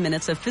 60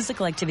 minutes of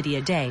physical activity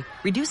a day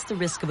reduce the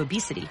risk of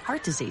obesity,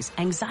 heart disease,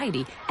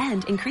 anxiety,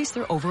 and increase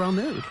their overall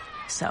mood.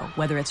 So,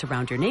 whether it's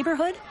around your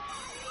neighborhood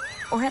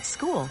or at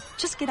school,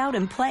 just get out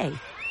and play.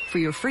 For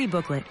your free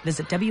booklet,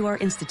 visit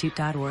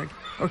wrinstitute.org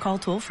or call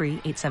toll-free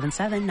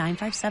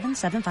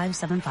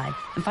 877-957-7575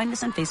 and find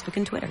us on Facebook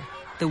and Twitter.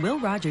 The Will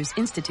Rogers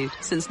Institute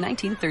since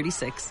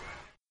 1936.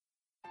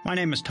 My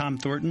name is Tom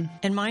Thornton.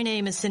 And my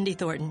name is Cindy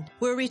Thornton.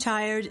 We're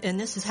retired, and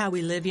this is how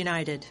we live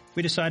United.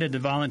 We decided to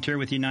volunteer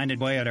with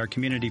United Way at our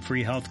community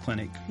free health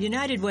clinic.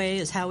 United Way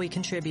is how we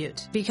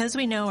contribute, because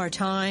we know our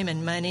time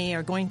and money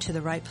are going to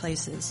the right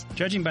places.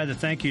 Judging by the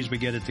thank yous we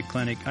get at the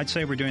clinic, I'd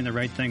say we're doing the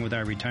right thing with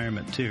our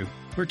retirement, too.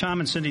 We're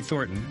Tom and Cindy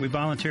Thornton. We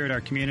volunteer at our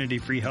community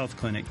free health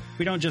clinic.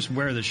 We don't just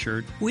wear the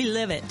shirt. We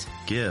live it.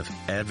 Give,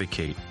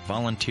 advocate,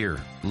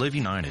 volunteer, live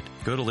United.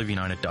 Go to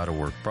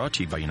liveunited.org. Brought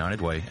to you by United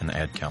Way and the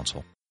Ad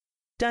Council.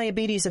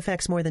 Diabetes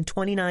affects more than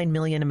 29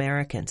 million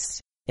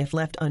Americans. If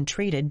left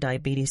untreated,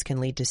 diabetes can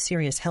lead to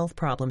serious health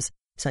problems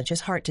such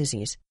as heart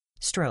disease,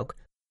 stroke,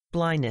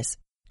 blindness,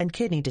 and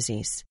kidney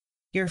disease.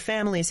 Your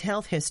family's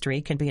health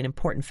history can be an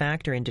important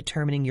factor in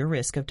determining your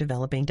risk of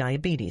developing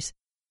diabetes.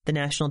 The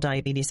National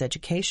Diabetes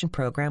Education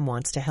Program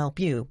wants to help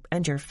you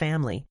and your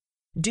family.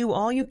 Do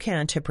all you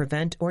can to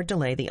prevent or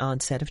delay the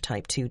onset of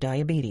type 2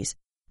 diabetes.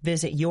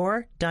 Visit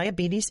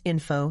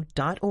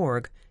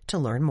yourdiabetesinfo.org to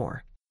learn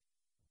more.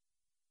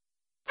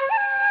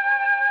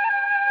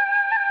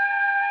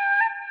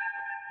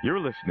 You're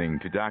listening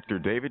to Dr.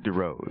 David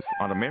DeRose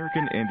on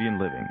American Indian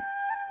Living.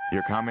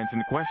 Your comments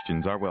and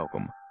questions are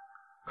welcome.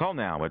 Call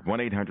now at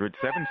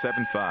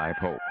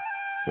 1-800-775-HOPE,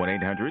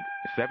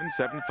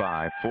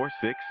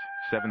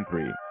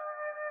 1-800-775-4673.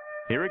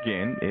 Here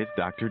again is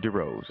Dr.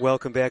 DeRose.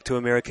 Welcome back to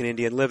American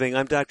Indian Living.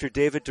 I'm Dr.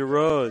 David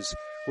DeRose.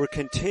 We're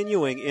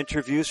continuing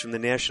interviews from the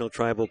National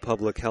Tribal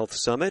Public Health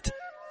Summit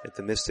at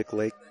the Mystic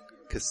Lake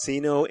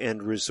Casino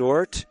and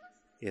Resort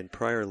in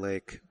Prior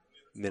Lake,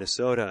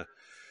 Minnesota.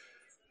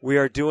 We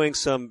are doing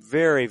some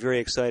very, very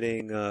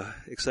exciting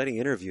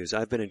interviews.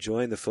 I've been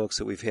enjoying the folks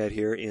that we've had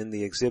here in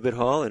the exhibit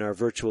hall in our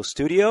virtual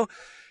studio,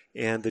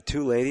 and the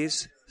two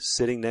ladies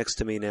sitting next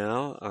to me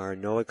now are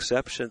no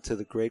exception to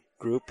the great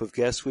group of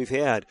guests we've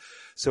had.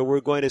 So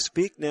we're going to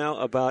speak now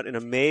about an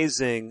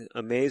amazing,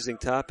 amazing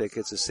topic.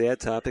 It's a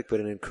sad topic, but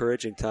an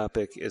encouraging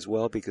topic as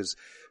well, because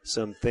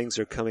some things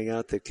are coming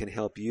out that can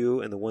help you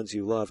and the ones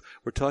you love.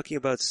 We're talking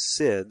about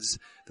SIDS,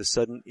 the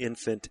Sudden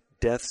Infant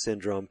Death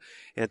Syndrome,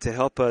 and to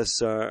help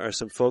us are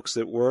some folks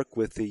that work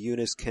with the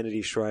Eunice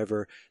Kennedy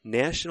Shriver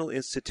National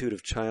Institute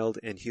of Child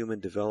and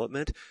Human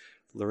Development.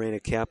 Lorena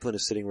Kaplan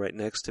is sitting right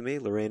next to me.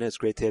 Lorena, it's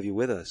great to have you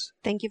with us.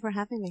 Thank you for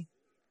having me.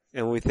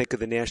 And when we think of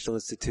the National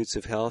Institutes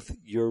of Health,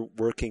 you're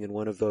working in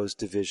one of those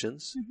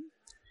divisions. Mm-hmm.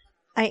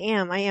 I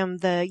am.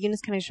 The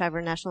Eunice Kennedy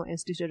Shriver National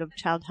Institute of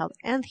Child Health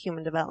and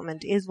Human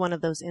Development is one of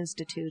those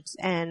institutes,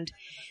 and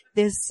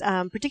this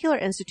particular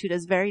institute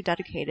is very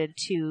dedicated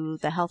to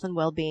the health and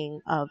well-being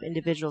of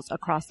individuals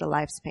across the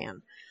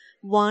lifespan.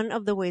 One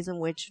of the ways in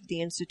which the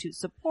institute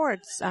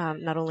supports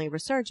not only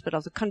research but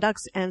also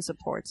conducts and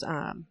supports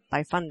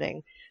by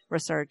funding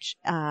research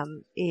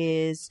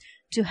is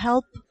to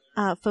help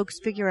folks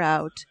figure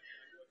out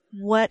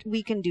what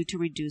we can do to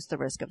reduce the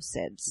risk of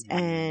SIDS.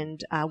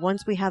 And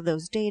once we have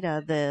those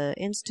data, the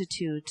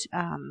Institute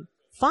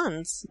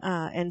funds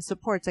and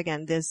supports,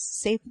 again, this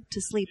Safe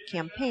to Sleep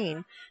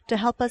campaign to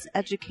help us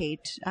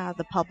educate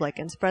the public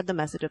and spread the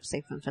message of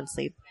safe infant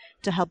sleep,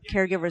 to help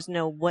caregivers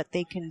know what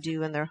they can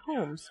do in their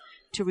homes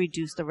to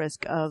reduce the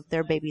risk of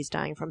their babies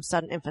dying from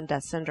sudden infant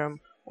death syndrome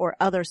or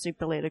other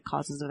sleep-related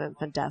causes of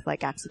infant death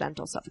like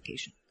accidental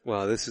suffocation.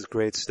 Wow, this is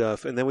great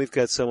stuff. And then we've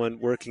got someone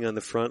working on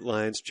the front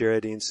lines,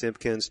 Geraldine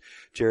Simpkins.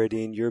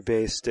 Geraldine, you're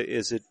based,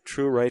 is it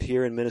true, right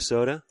here in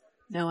Minnesota?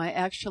 No, I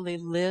actually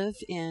live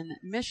in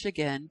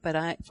Michigan,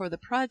 but for the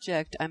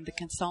project, I'm the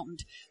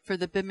consultant for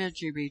the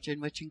Bemidji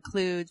region, which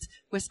includes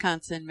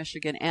Wisconsin,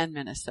 Michigan, and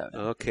Minnesota.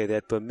 Okay,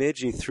 that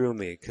Bemidji threw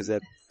me, because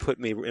that put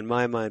me, in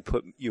my mind,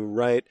 put you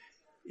right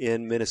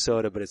in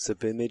Minnesota, but it's the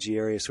Bemidji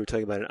area, so we're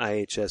talking about an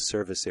IHS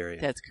service area.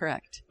 That's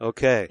correct.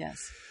 Okay. Yes.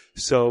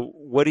 So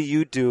what do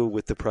you do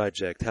with the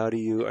project? Are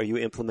you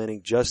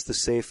implementing just the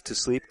Safe to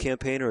Sleep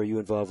campaign, or are you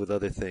involved with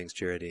other things,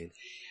 Geraldine?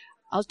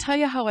 I'll tell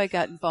you how I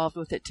got involved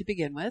with it to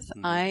begin with.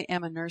 Mm-hmm. I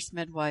am a nurse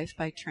midwife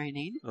by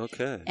training.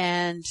 Okay.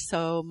 And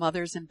so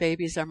mothers and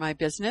babies are my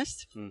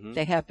business. Mm-hmm.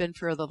 They have been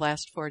for the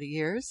last 40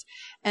 years.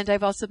 And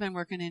I've also been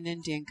working in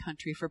Indian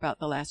country for about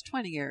the last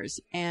 20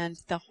 years. And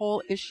the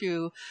whole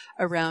issue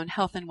around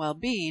health and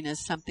well-being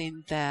is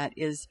something that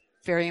is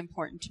very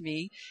important to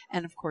me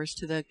and, of course,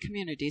 to the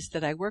communities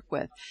that I work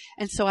with.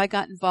 And so I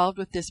got involved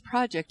with this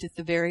project at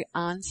the very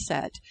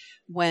onset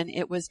when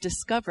it was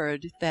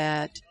discovered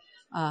that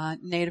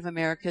Native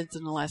Americans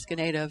and Alaska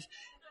Native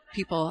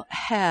people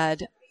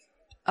had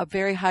a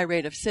very high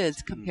rate of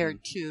SIDS compared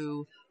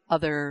to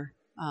other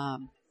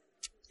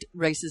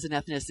races and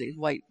ethnicities,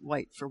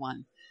 white for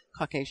one,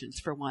 Caucasians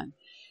for one.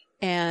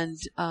 And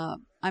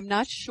I'm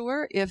not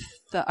sure if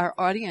our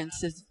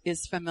audience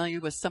is familiar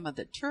with some of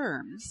the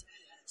terms.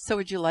 So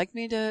would you like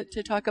me to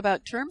talk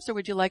about terms, or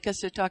would you like us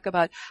to talk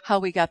about how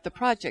we got the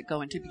project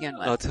going to begin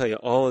with? I'll tell you,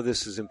 all of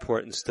this is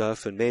important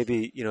stuff. And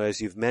maybe, as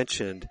you've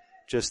mentioned,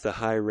 just the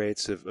high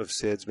rates of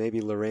SIDS,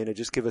 maybe Lorena,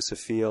 just give us a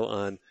feel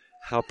on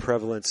how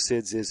prevalent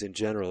SIDS is in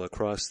general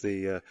across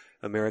the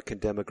American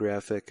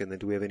demographic, and then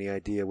do we have any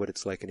idea what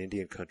it's like in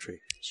Indian country?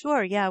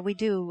 Sure, yeah, we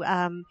do.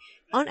 On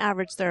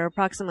average, there are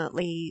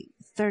approximately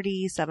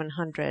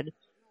 3,700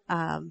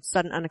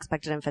 sudden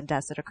unexpected infant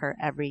deaths that occur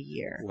every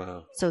year.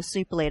 Wow. So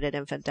sleep-related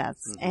infant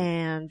deaths.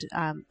 And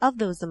of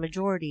those, the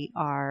majority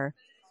are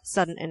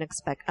sudden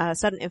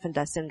infant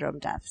death syndrome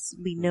deaths.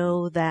 We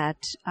know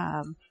that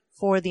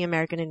for the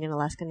American Indian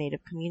Alaska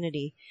Native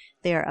community,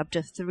 they are up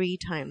to 3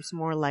 times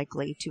more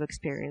likely to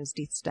experience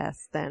these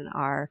deaths than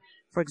are,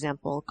 for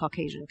example,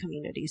 Caucasian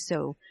communities.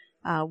 So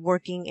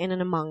working in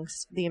and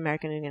amongst the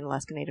American Indian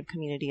Alaska Native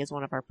community is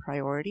one of our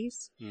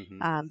priorities.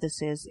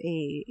 This is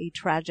a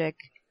tragic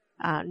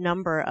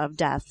number of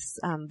deaths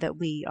that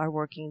we are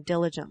working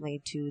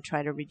diligently to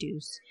try to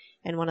reduce.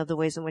 And one of the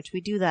ways in which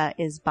we do that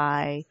is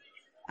by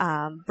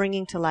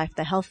bringing to life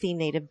the Healthy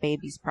Native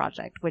Babies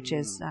Project, which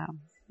is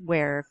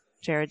where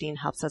Geraldine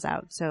helps us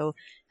out. So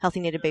Healthy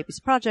Native Babies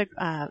Project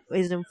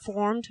is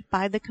informed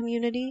by the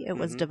community. It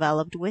was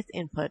developed with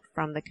input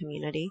from the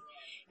community.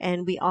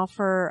 And we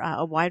offer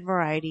a wide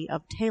variety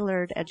of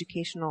tailored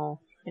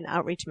educational and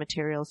outreach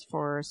materials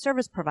for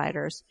service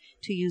providers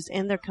to use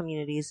in their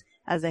communities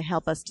as they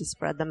help us to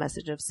spread the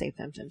message of safe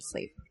infant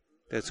sleep.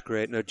 That's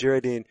great. Now,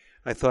 Geraldine,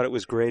 I thought it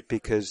was great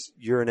because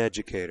you're an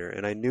educator,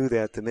 and I knew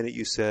that the minute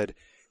you said,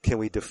 can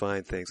we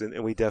define things?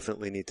 And we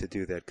definitely need to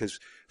do that because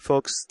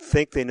folks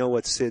think they know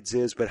what SIDS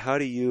is, but how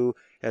do you,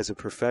 as a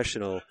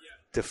professional,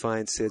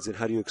 define SIDS, and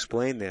how do you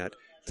explain that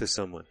to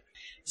someone?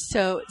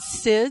 So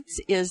SIDS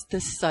is the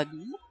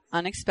sudden,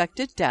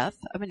 unexpected death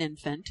of an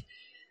infant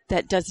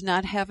that does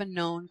not have a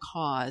known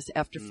cause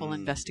after full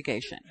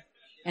investigation.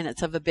 And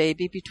it's of a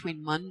baby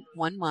between 1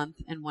 month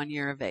and 1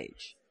 year of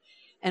age.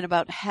 And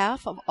about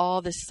half of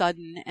all the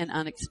sudden and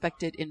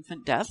unexpected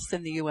infant deaths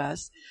in the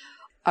U.S.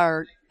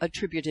 are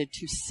attributed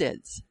to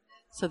SIDS.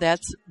 So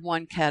that's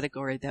one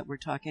category that we're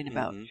talking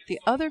about. The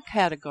other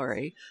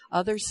category,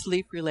 other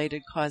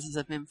sleep-related causes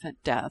of infant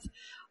death,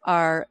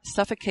 are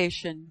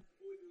suffocation,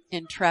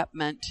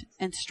 entrapment,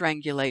 and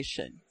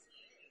strangulation.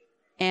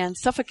 And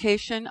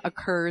suffocation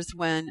occurs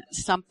when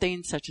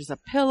something such as a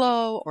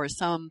pillow or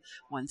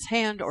someone's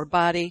hand or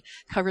body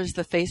covers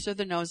the face or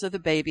the nose of the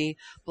baby,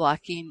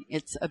 blocking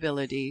its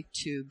ability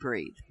to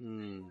breathe.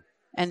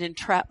 And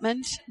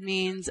entrapment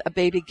means a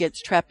baby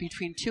gets trapped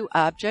between 2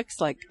 objects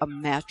like a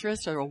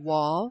mattress or a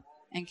wall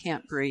and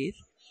can't breathe.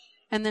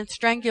 And then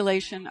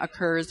strangulation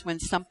occurs when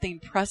something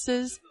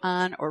presses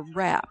on or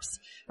wraps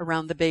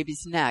around the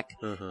baby's neck,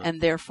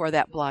 and therefore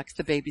that blocks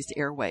the baby's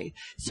airway.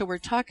 So we're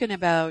talking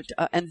about,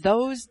 and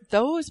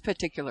those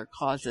particular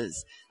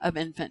causes of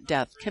infant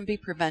death can be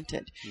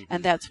prevented.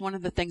 And that's one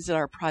of the things that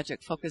our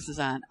project focuses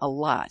on a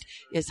lot,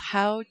 is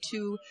how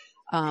to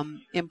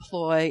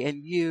employ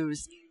and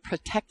use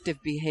protective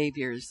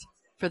behaviors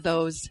for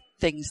those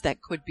things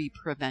that could be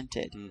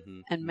prevented.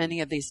 And many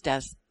of these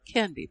deaths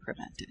can be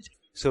prevented.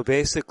 So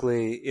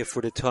basically, if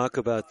we're to talk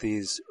about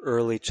these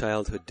early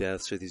childhood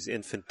deaths or these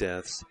infant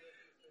deaths,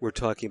 we're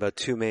talking about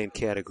 2 main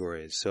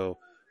categories. So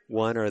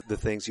one are the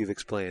things you've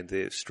explained,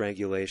 the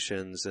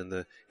strangulations and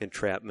the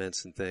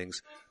entrapments and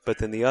things. But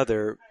then the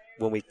other,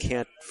 when we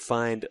can't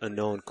find a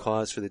known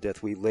cause for the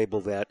death, we label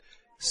that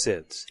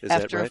SIDS. Is that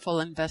right? After a full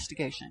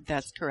investigation.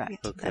 That's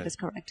correct. Okay. That is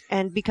correct.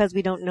 And because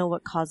we don't know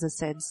what causes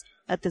SIDS,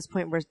 at this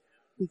point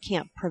we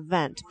can't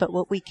prevent. But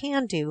what we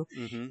can do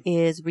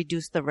is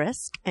reduce the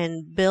risk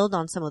and build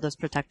on some of those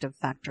protective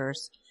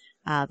factors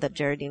that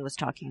Geraldine was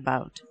talking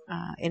about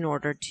in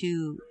order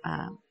to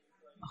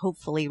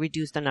hopefully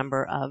reduce the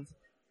number of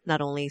not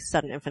only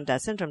sudden infant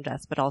death syndrome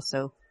deaths, but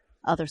also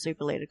other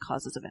sleep-related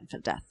causes of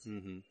infant death.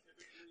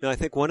 Now, I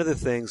think one of the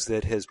things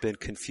that has been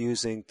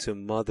confusing to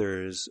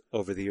mothers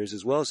over the years,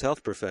 as well as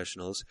health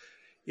professionals,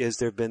 is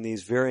there have been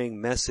these varying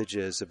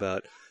messages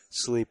about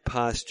sleep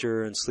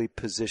posture and sleep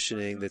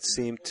positioning that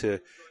seem to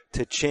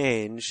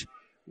change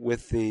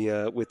with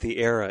the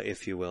era,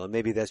 if you will. And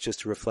maybe that's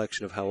just a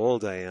reflection of how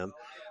old I am.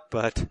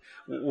 But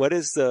what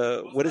is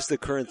the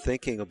current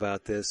thinking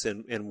about this,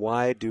 and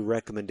why do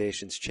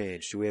recommendations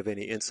change? Do we have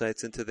any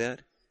insights into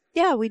that?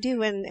 Yeah, we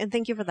do, and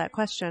thank you for that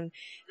question.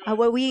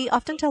 What we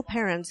often tell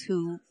parents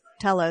who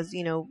tell us,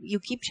 you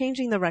keep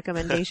changing the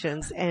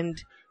recommendations,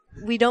 and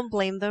we don't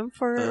blame them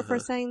for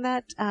saying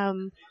that.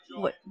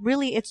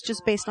 Really, it's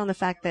just based on the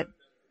fact that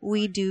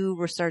we do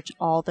research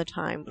all the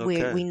time.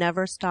 Okay. We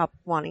never stop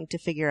wanting to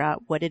figure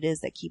out what it is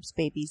that keeps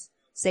babies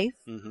safe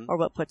or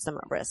what puts them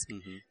at risk.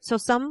 So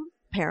some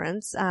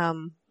parents, a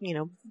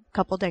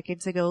couple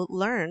decades ago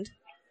learned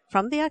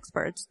from the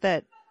experts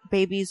that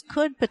babies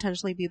could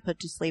potentially be put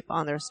to sleep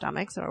on their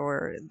stomachs,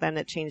 or then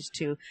it changed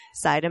to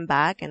side and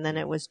back, and then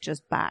it was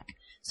just back.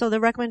 So the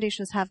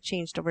recommendations have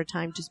changed over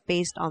time just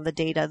based on the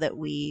data that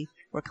we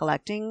were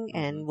collecting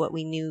and what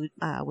we knew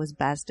was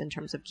best in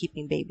terms of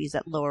keeping babies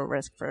at lower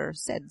risk for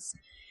SIDS.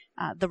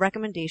 The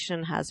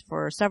recommendation has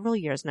for several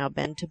years now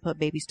been to put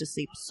babies to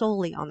sleep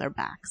solely on their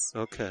backs.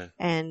 Okay.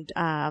 And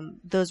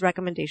those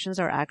recommendations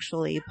are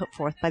actually put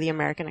forth by the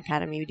American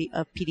Academy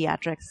of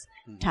Pediatrics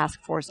Task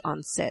Force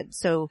on SID.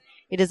 So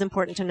it is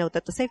important to note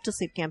that the Safe to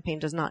Sleep campaign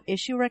does not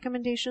issue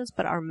recommendations,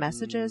 but our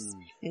messages,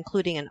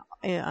 included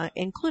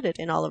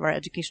in all of our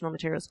educational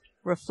materials,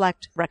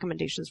 reflect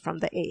recommendations from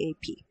the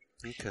AAP.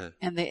 Okay.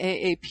 And the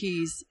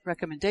AAP's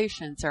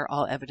recommendations are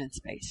all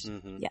evidence-based.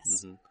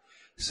 Yes.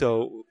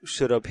 So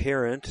should a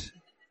parent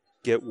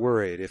get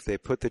worried if they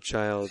put the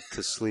child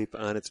to sleep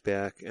on its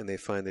back and they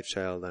find the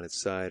child on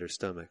its side or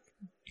stomach?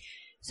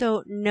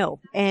 So no.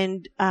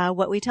 And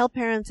what we tell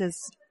parents is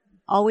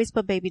always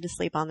put baby to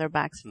sleep on their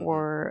backs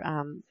for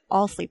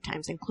all sleep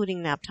times,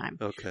 including nap time.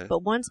 Okay.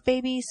 But once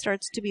baby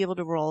starts to be able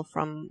to roll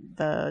from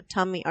the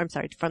tummy,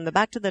 from the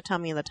back to the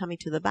tummy and the tummy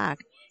to the back,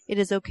 it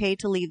is okay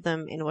to leave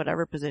them in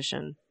whatever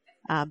position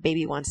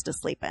baby wants to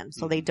sleep in.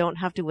 So they don't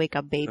have to wake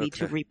up baby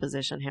to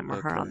reposition him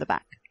or her on the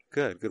back.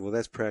 Good. Well,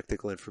 that's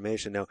practical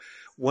information. Now,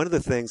 one of the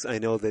things I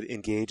know that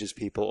engages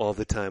people all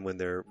the time when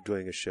they're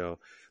doing a show,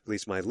 at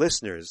least my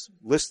listeners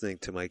listening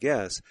to my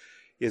guests,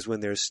 is when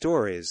there's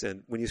stories.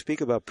 And when you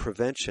speak about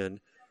prevention,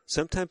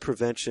 sometimes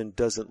prevention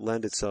doesn't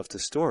lend itself to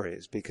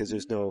stories because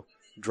there's no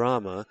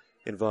drama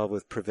involved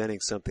with preventing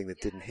something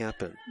that didn't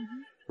happen.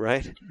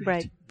 Right?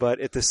 Right.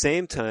 But at the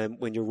same time,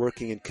 when you're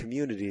working in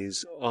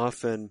communities,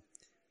 often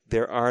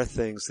there are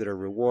things that are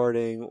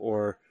rewarding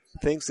or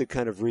things that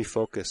kind of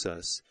refocus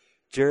us.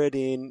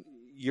 Geraldine,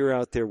 you're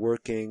out there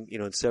working,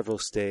 in several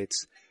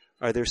states.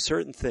 Are there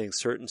certain things,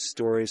 certain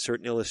stories,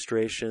 certain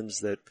illustrations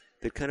that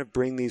kind of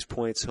bring these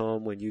points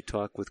home when you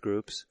talk with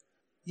groups?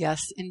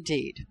 Yes,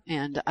 indeed.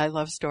 And I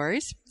love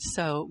stories.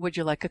 So would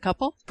you like a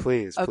couple?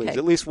 Please, Okay. please.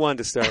 At least one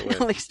to start with.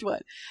 At least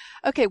one.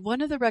 Okay, one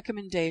of the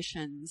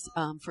recommendations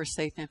for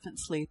safe infant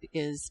sleep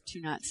is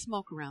to not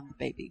smoke around the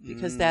baby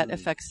because that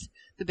affects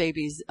the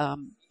baby's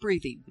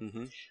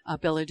breathing,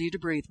 ability to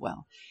breathe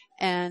well.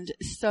 And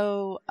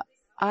so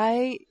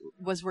I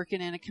was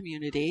working in a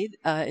community,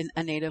 in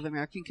a Native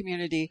American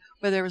community,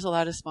 where there was a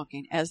lot of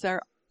smoking, as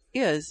there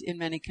is in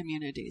many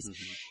communities.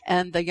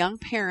 And the young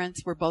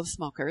parents were both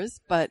smokers,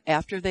 but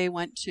after they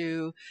went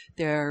to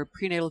their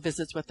prenatal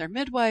visits with their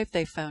midwife,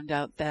 they found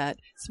out that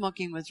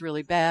smoking was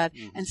really bad.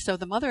 And so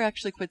the mother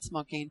actually quit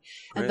smoking,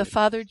 and the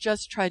father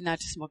just tried not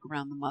to smoke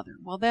around the mother.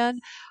 Well, then,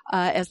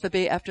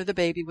 after the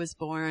baby was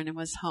born and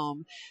was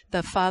home,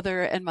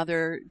 the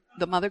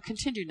mother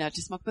continued not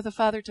to smoke, but the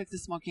father took the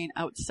smoking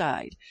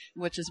outside,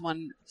 which is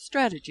one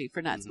strategy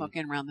for not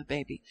smoking around the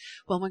baby.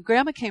 Well, when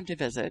Grandma came to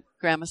visit,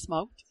 Grandma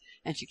smoked.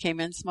 And she came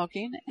in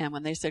smoking, and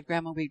when they said,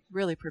 Grandma, we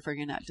really prefer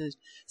you not to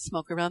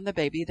smoke around the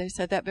baby, they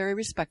said that very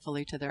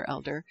respectfully to their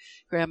elder.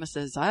 Grandma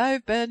says,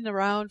 I've been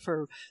around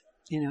for,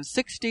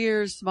 60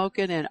 years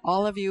smoking, and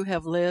all of you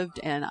have lived,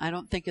 and I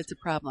don't think it's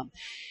a problem.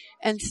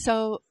 And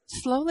so,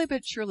 slowly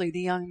but surely, the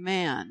young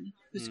man,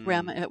 whose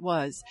grandma it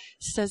was,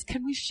 says,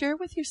 can we share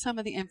with you some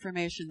of the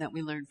information that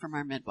we learned from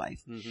our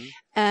midwife?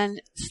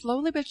 And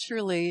slowly but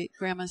surely,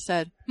 Grandma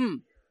said,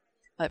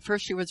 At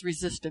first she was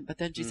resistant, but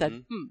then she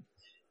said,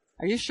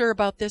 are you sure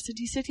about this? And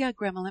he said, yeah,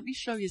 Grandma, let me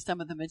show you some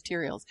of the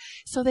materials.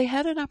 So they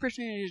had an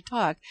opportunity to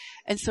talk.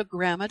 And so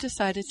Grandma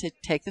decided to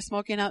take the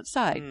smoking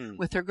outside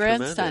with her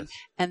grandson. Tremendous.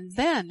 And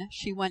then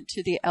she went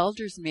to the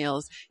elders'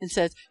 meals and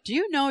said, do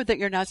you know that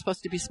you're not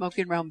supposed to be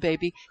smoking around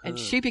baby? And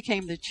she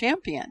became the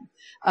champion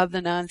of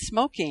the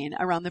non-smoking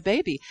around the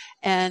baby.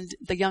 And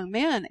the young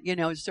man,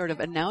 sort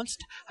of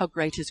announced how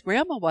great his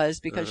grandma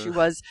was because she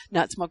was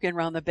not smoking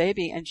around the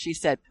baby. And she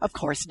said, of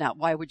course not.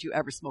 Why would you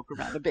ever smoke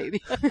around the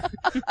baby?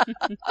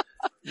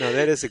 No,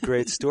 that is a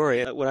great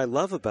story. What I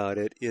love about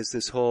it is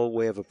this whole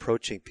way of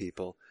approaching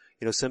people.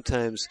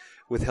 Sometimes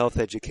with health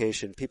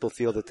education, people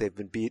feel that they've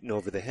been beaten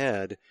over the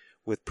head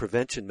with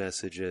prevention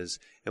messages.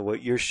 And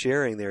what you're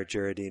sharing there,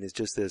 Geraldine, is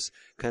just this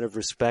kind of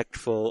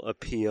respectful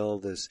appeal,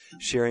 this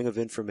sharing of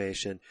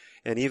information.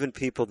 And even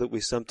people that we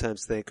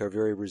sometimes think are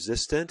very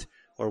resistant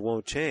or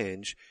won't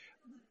change,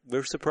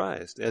 we're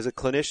surprised. As a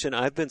clinician,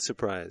 I've been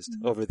surprised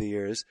over the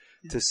years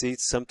to see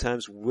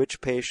sometimes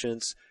which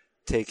patients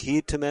take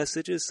heed to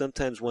messages,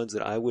 sometimes ones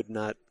that I would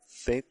not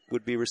think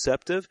would be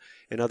receptive,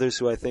 and others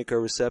who I think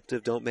are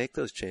receptive don't make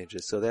those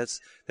changes. So that's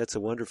a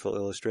wonderful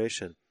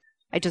illustration.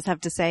 I just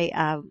have to say,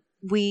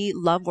 we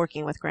love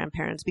working with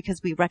grandparents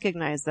because we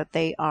recognize that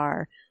they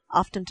are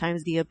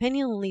oftentimes the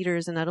opinion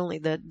leaders and not only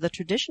the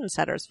tradition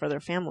setters for their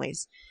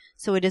families.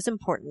 So it is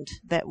important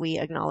that we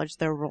acknowledge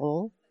their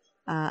role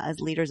as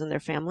leaders in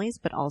their families,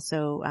 but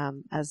also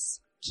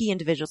as key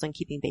individuals in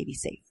keeping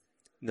babies safe.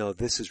 No,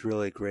 this is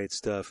really great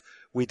stuff.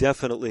 We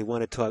definitely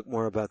want to talk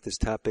more about this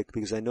topic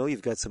because I know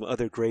you've got some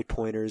other great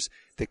pointers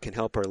that can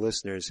help our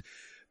listeners.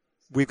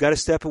 We've got to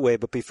step away,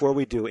 but before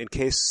we do, in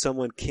case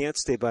someone can't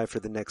stay by for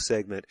the next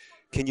segment,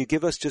 can you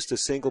give us just a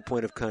single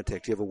point of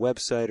contact? Do you have a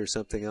website or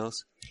something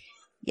else?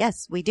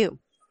 Yes, we do.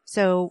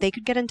 So they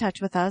could get in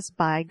touch with us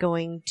by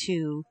going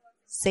to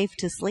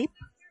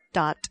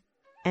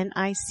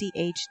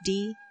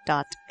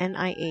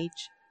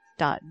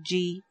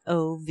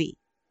safetosleep.nichd.nih.gov.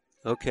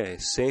 Okay,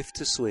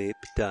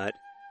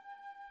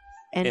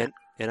 safetosleep.nih?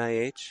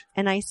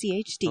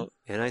 NICHD. Oh,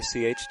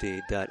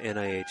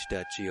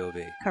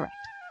 NICHD.nih.gov. Correct.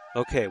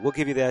 Okay, we'll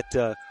give you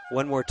that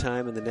one more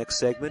time in the next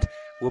segment.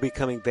 We'll be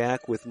coming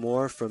back with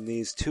more from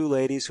these two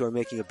ladies who are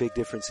making a big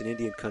difference in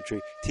Indian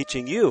country,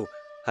 teaching you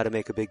how to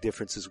make a big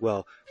difference as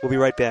well. We'll be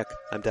right back.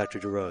 I'm Dr.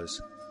 DeRose.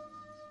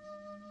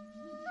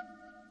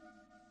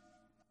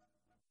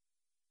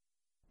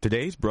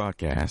 Today's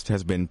broadcast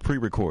has been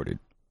pre-recorded.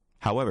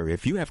 However,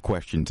 if you have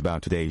questions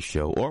about today's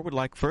show or would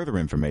like further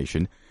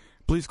information,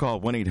 please call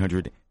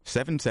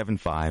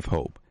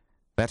 1-800-775-HOPE.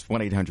 That's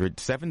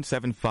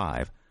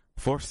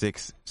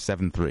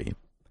 1-800-775-4673.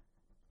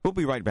 We'll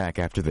be right back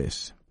after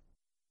this.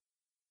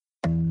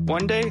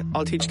 One day,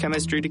 I'll teach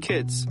chemistry to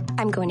kids.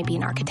 I'm going to be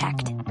an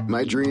architect.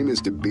 My dream is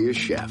to be a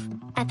chef.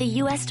 At the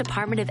U.S.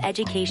 Department of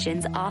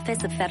Education's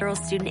Office of Federal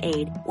Student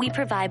Aid, we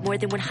provide more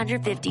than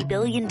 $150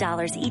 billion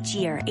each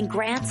year in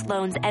grants,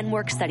 loans, and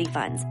work-study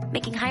funds,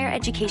 making higher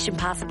education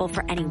possible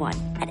for anyone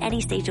at any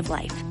stage of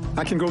life.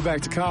 I can go back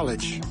to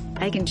college.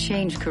 I can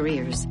change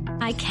careers.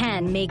 I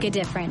can make a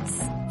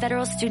difference.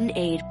 Federal Student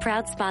Aid,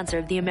 proud sponsor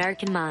of the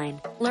American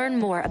Mind. Learn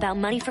more about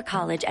money for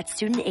college at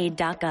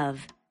studentaid.gov.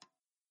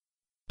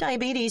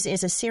 Diabetes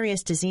is a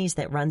serious disease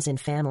that runs in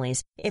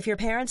families. If your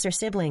parents or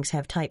siblings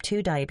have type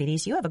 2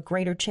 diabetes, you have a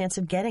greater chance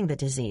of getting the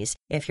disease.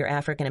 If you're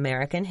African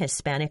American,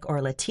 Hispanic,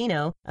 or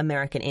Latino,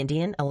 American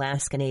Indian,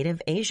 Alaska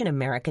Native, Asian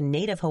American,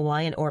 Native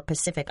Hawaiian, or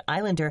Pacific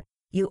Islander,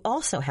 you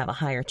also have a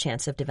higher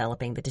chance of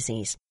developing the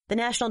disease. The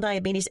National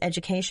Diabetes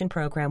Education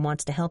Program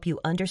wants to help you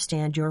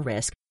understand your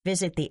risk.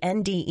 Visit the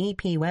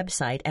NDEP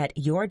website at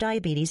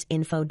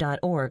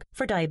yourdiabetesinfo.org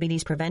for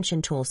diabetes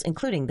prevention tools,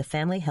 including the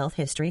Family Health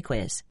History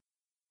Quiz.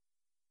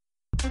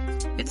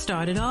 It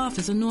started off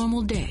as a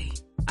normal day.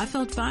 I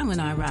felt fine when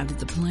I arrived at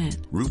the plant.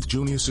 Ruth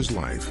Junius's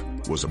life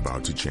was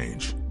about to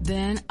change.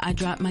 Then I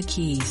dropped my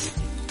keys.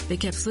 They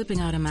kept slipping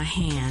out of my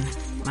hand.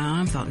 My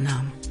arm felt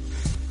numb.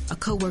 A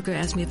coworker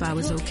asked me if I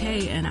was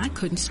okay, and I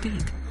couldn't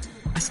speak.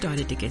 I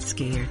started to get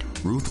scared.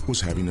 Ruth was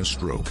having a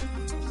stroke.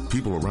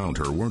 People around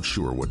her weren't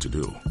sure what to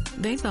do.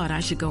 They thought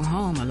I should go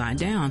home or lie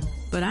down,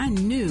 but I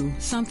knew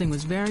something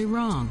was very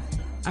wrong.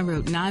 I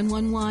wrote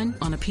 911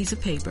 on a piece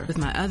of paper with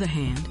my other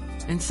hand,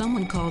 and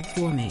someone called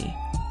for me.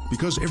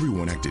 Because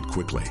everyone acted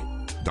quickly,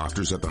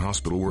 doctors at the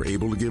hospital were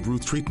able to give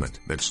Ruth treatment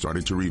that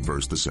started to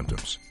reverse the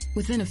symptoms.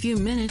 Within a few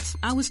minutes,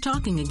 I was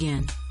talking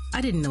again.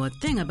 I didn't know a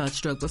thing about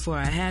stroke before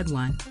I had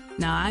one.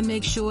 Now I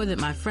make sure that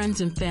my friends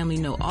and family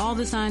know all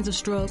the signs of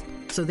stroke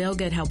so they'll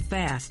get help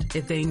fast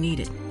if they need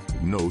it.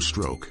 No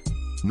stroke.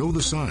 Know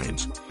the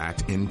signs.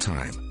 Act in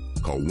time.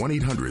 Call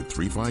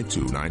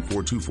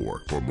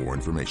 1-800-352-9424 for more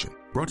information.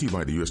 Brought to you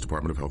by the U.S.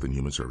 Department of Health and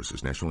Human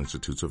Services, National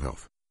Institutes of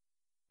Health.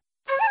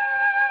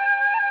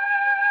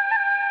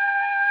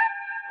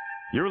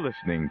 You're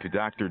listening to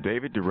Dr.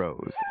 David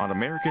DeRose on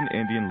American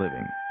Indian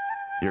Living.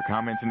 Your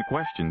comments and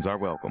questions are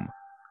welcome.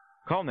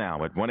 Call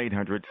now at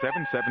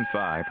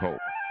 1-800-775-HOPE.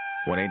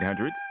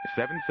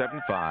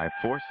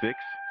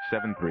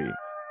 1-800-775-4673.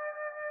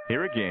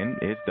 Here again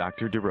is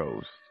Dr.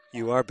 DeRose.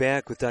 You are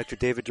back with Dr.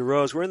 David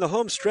DeRose. We're in the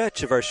home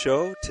stretch of our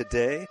show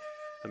today.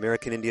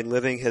 American Indian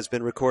Living has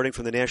been recording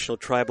from the National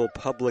Tribal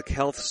Public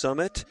Health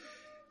Summit.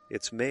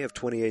 It's May of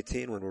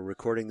 2018 when we're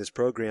recording this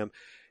program.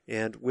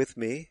 And with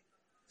me,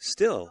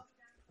 still,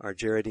 are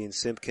Geraldine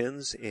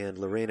Simpkins and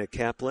Lorena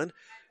Kaplan.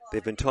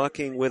 They've been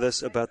talking with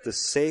us about the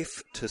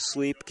Safe to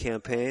Sleep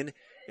campaign.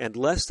 And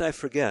lest I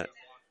forget,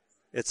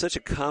 it's such a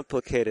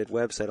complicated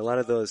website. A lot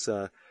of those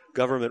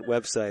government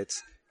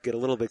websites get a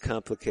little bit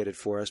complicated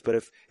for us.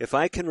 But if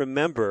I can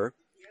remember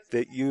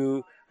that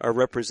you are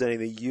representing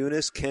the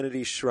Eunice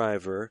Kennedy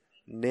Shriver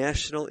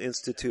National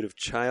Institute of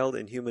Child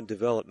and Human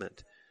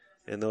Development,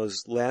 and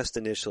those last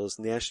initials,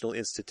 National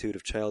Institute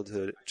of Child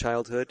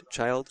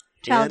Health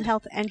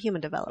and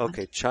Human Development.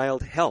 Okay,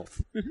 Child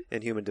Health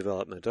and Human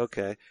Development.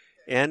 Okay.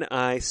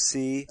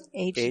 NICHD.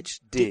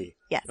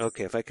 Yes.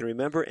 Okay, if I can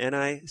remember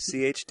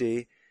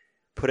NICHD,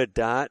 put a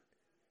dot,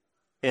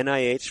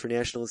 NIH for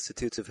National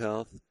Institutes of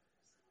Health,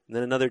 and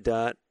then another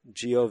dot,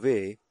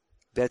 GOV.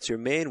 That's your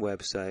main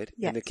website.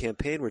 Yes. And the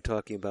campaign we're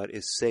talking about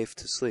is Safe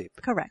to Sleep.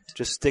 Correct.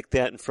 Just stick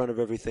that in front of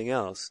everything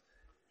else.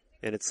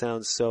 And it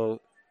sounds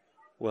so,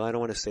 well, I don't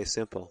want to say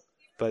simple.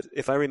 But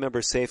if I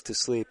remember Safe to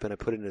Sleep and I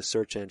put it in a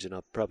search engine,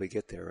 I'll probably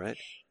get there, right?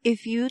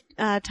 If you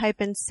type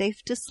in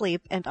Safe to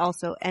Sleep and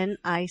also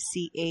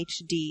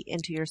NICHD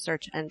into your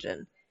search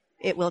engine,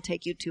 it will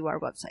take you to our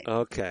website.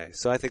 Okay,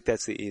 so I think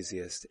that's the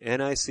easiest.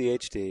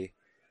 NICHD,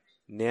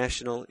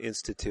 National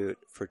Institute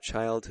for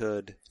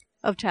Childhood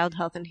of Child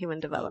Health and Human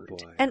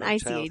Development.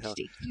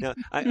 NICHD. Now,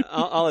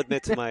 I'll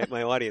admit to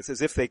my audience,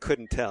 as if they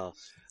couldn't tell,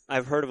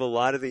 I've heard of a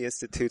lot of the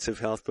Institutes of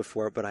Health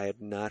before, but I had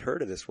not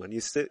heard of this one.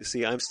 You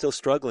see, I'm still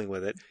struggling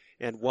with it,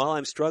 And while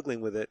I'm struggling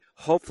with it,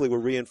 hopefully we're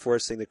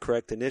reinforcing the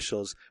correct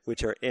initials,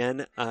 which are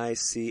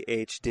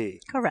NICHD.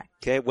 Correct.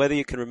 Okay, whether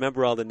you can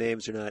remember all the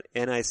names or not,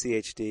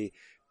 NICHD,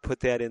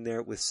 put that in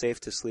there with Safe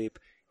to Sleep,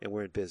 and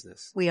we're in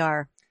business. We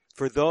are.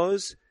 For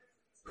those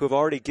who have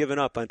already given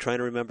up on trying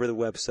to remember the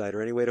website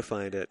or any way to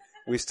find it,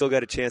 we've still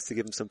got a chance to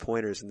give them some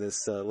pointers in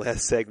this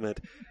last segment.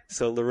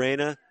 So,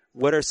 Lorena,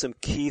 what are some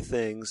key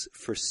things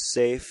for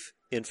safe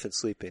infant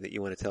sleeping that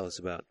you want to tell us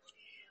about?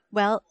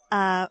 Well,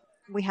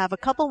 we have a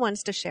couple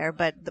ones to share,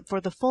 but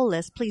for the full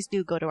list, please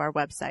do go to our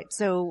website.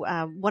 So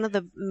one of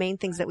the main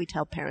things that we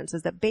tell parents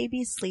is that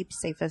babies sleep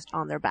safest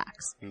on their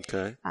backs.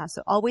 Okay.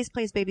 So always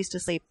place babies to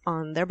sleep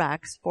on their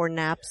backs for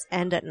naps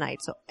and at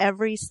night. So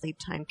every sleep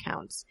time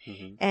counts.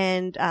 Mm-hmm.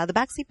 And the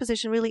back sleep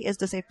position really is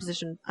the safe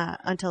position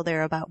until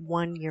they're about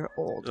 1 year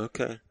old.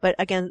 Okay. But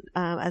again,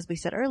 as we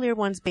said earlier,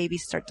 once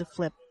babies start to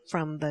flip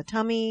from the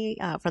tummy,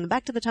 from the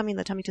back to the tummy and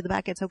the tummy to the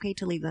back, it's okay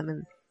to leave them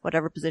in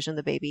whatever position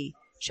the baby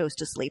chose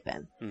to sleep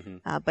in.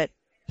 Mm-hmm. But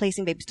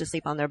placing babies to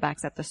sleep on their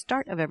backs at the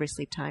start of every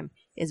sleep time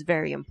is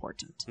very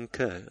important.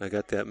 Okay, I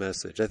got that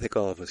message. I think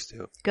all of us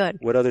do. Good.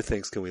 What other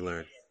things can we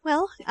learn?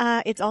 Well,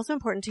 it's also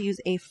important to use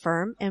a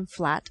firm and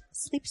flat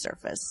sleep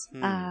surface,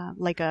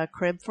 like a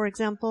crib, for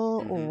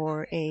example,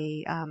 or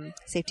a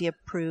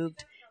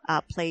safety-approved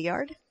play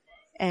yard.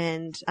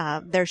 And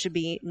there should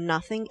be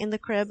nothing in the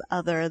crib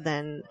other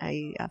than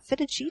a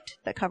fitted sheet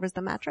that covers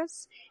the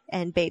mattress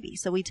and baby.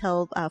 So we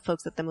tell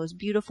folks that the most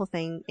beautiful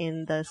thing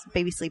in the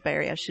baby sleep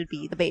area should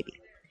be the baby.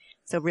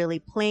 So really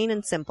plain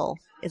and simple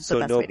is the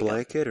best way to go. So no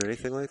blanket or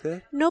anything like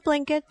that? No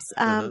blankets,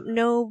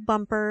 no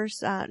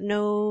bumpers,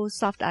 no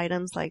soft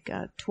items like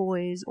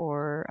toys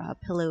or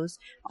pillows.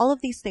 All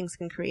of these things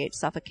can create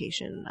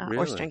suffocation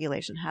or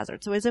strangulation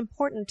hazards. So it's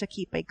important to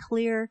keep a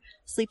clear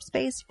sleep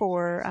space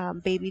for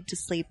baby to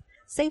sleep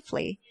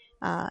safely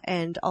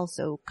and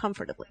also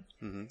comfortably.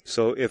 Mm-hmm.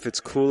 So if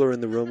it's cooler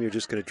in the room, you're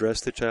just going to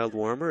dress the child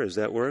warmer? Does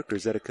that work, or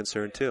is that a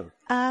concern too?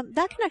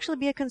 That can actually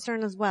be a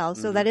concern as well.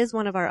 So that is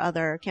one of our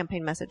other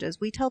campaign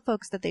messages. We tell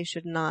folks that they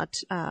should not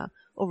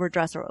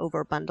overdress or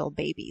overbundle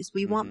babies.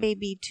 We want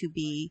baby to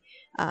be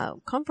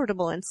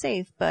comfortable and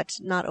safe, but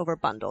not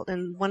overbundled.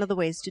 And one of the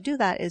ways to do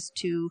that is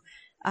to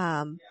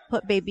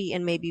put baby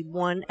in maybe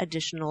one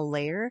additional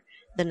layer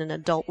than an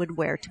adult would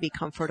wear to be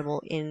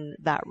comfortable in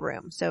that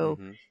room. So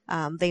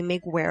they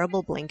make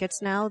wearable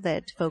blankets now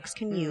that folks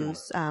can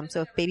use.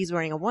 So if baby's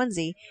wearing a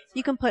onesie,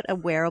 you can put a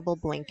wearable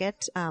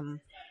blanket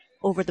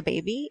over the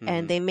baby,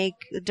 and they make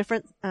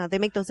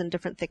those in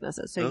different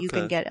thicknesses. So you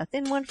can get a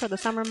thin one for the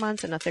summer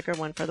months and a thicker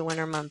one for the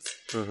winter months.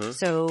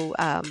 So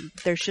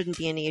there shouldn't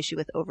be any issue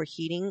with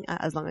overheating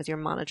as long as you're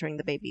monitoring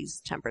the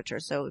baby's temperature.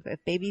 So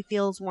if baby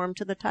feels warm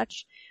to the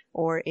touch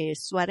or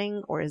is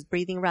sweating or is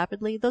breathing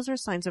rapidly, those are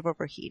signs of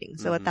overheating.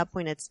 So at that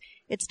point,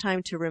 it's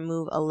time to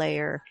remove a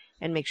layer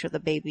and make sure the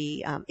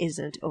baby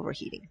isn't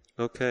overheating.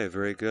 Okay,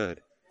 very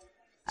good.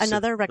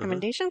 Another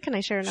recommendation, can I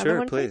share another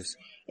one, please?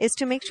 Is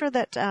to make sure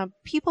that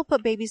people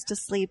put babies to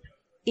sleep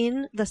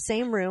in the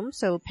same room.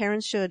 So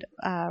parents should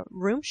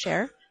room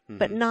share,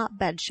 but not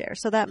bed share.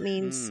 So that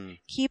means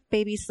keep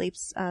baby sleep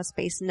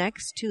space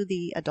next to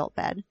the adult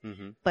bed,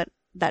 but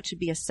that should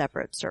be a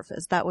separate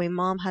surface. That way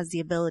mom has the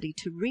ability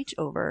to reach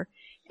over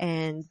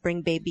and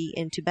bring baby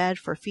into bed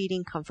for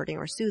feeding, comforting,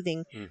 or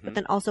soothing, but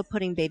then also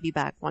putting baby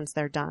back once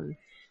they're done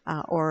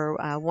or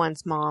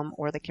once mom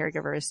or the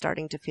caregiver is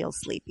starting to feel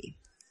sleepy.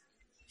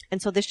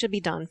 And so this should be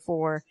done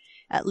for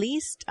at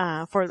least,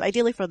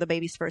 ideally for the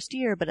baby's first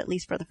year, but at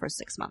least for the first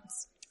 6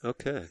 months.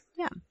 Okay.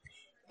 Yeah.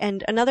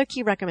 And another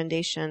key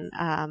recommendation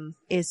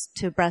is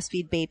to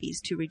breastfeed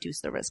babies to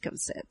reduce the risk of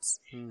SIDS.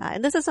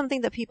 And this is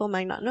something that people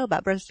might not know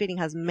about. Breastfeeding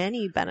has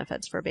many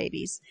benefits for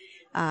babies,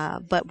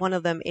 but one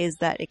of them is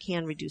that it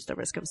can reduce the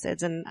risk of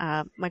SIDS. And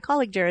my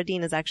colleague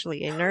Geraldine is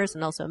actually a nurse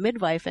and also a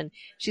midwife, and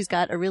she's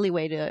got a really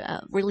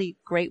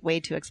great way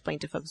to explain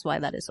to folks why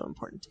that is so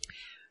important.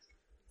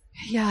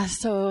 Yeah,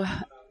 so,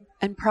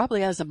 and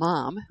probably as a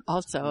mom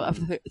also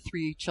of the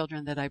 3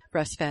 children that I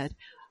breastfed,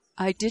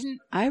 I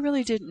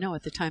really didn't know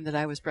at the time that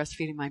I was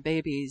breastfeeding my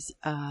babies,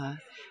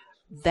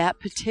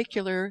 that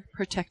particular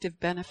protective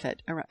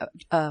benefit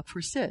for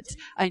SIDS.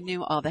 I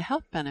knew all the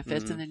health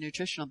benefits and the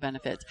nutritional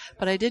benefits,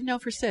 but I didn't know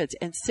for SIDS.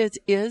 And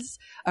SIDS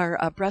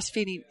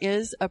breastfeeding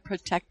is a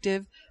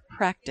protective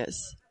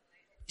practice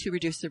to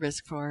reduce the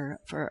risk for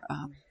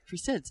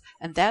SIDS.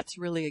 And that's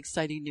really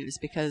exciting news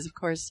because, of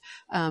course,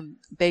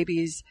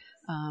 babies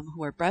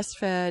who are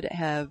breastfed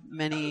have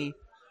many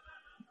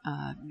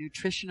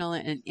nutritional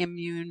and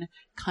immune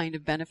kind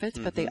of benefits,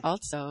 but they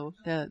also,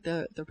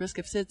 the risk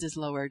of SIDS is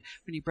lowered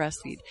when you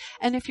breastfeed.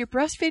 And if you're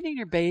breastfeeding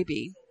your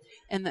baby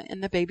and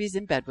the baby's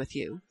in bed with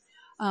you,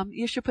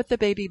 you should put the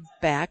baby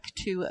back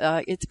to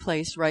its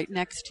place right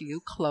next to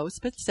you, close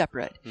but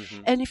separate.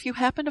 And if you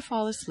happen to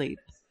fall asleep,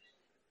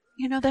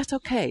 that's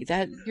okay.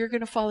 That you're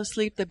going to fall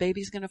asleep, the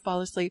baby's going to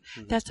fall asleep.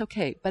 That's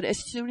okay. But as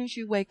soon as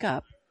you wake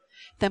up,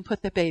 then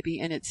put the baby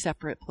in its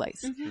separate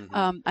place.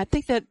 I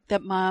think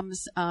that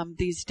moms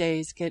these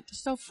days get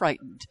so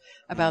frightened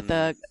about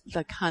the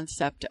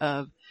concept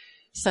of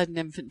sudden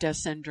infant death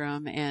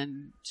syndrome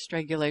and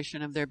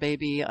strangulation of their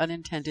baby,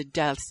 unintended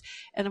deaths.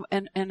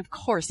 And of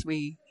course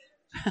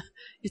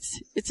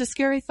it's a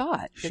scary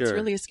thought. Sure. It's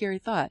really a scary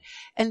thought.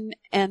 And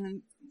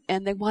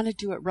they want to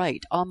do it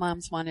right. All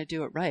moms want to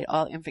do it right.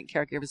 All infant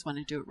caregivers want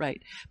to do it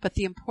right. But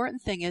the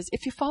important thing is,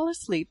 if you fall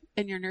asleep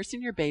and you're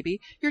nursing your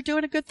baby, you're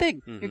doing a good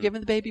thing. Mm-hmm. You're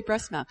giving the baby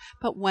breast milk.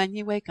 But when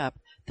you wake up,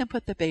 then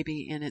put the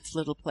baby in its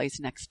little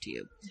place next to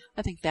you.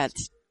 I think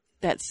that's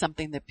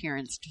something that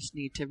parents just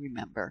need to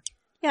remember.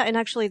 Yeah, and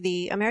actually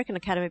the American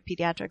Academy of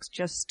Pediatrics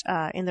just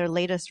in their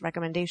latest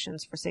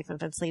recommendations for safe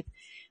infant sleep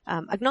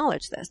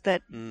acknowledge this,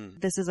 that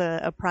this is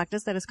a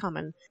practice that is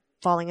common,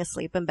 falling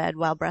asleep in bed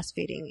while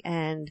breastfeeding.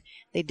 And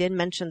they did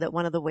mention that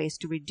one of the ways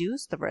to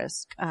reduce the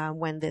risk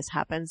when this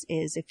happens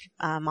is if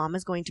mom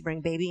is going to bring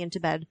baby into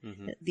bed,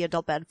 the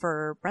adult bed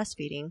for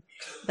breastfeeding,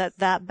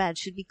 that bed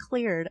should be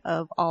cleared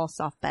of all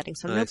soft bedding.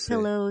 So no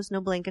pillows,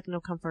 no blankets, no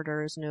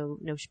comforters, no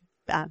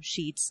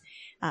sheets,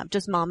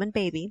 just mom and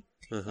baby.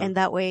 And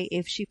that way,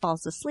 if she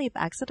falls asleep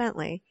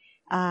accidentally,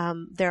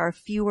 there are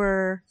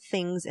fewer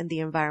things in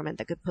the environment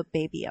that could put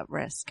baby at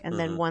risk. And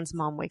then once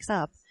mom wakes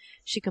up,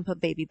 she can put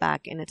baby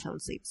back in its own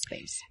sleep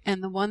space.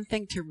 And the one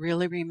thing to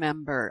really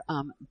remember,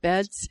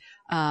 beds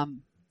are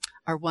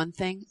one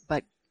thing,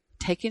 but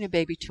taking a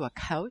baby to a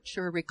couch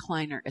or a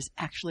recliner is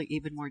actually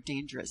even more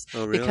dangerous.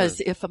 Oh, really? Because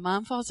if a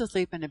mom falls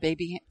asleep and a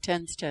baby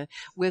tends to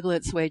wiggle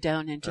its way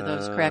down into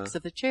those cracks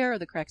of the chair or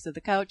the cracks of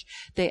the couch,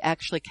 they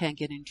actually can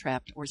get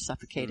entrapped or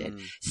suffocated.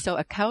 So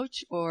a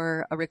couch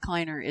or a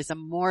recliner is a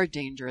more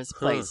dangerous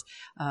place,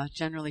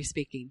 generally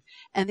speaking.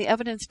 And the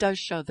evidence does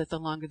show that the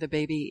longer the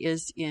baby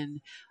is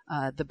in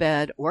the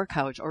bed or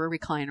couch or a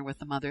recliner with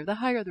the mother, the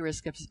higher the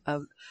risk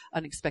of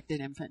unexpected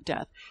infant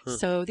death.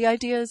 So the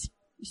idea is,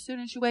 as soon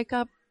as you wake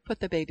up, put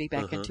the baby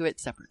back into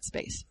its separate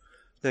space.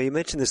 Now, you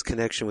mentioned this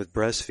connection with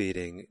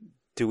breastfeeding.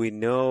 Do we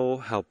know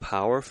how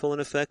powerful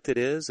an effect it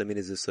is? I mean,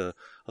 is this a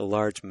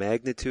large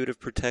magnitude of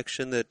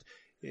protection that,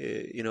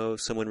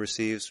 someone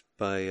receives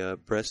by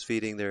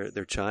breastfeeding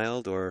their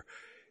child, or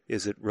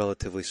is it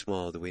relatively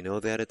small? Do we know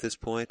that at this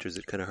point, or is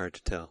it kind of hard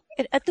to tell?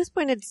 At this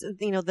point, it's,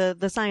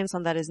 the science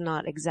on that is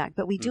not exact,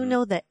 but we do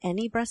know that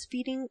any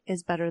breastfeeding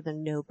is better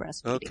than no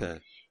breastfeeding. Okay.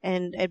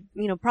 And it,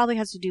 probably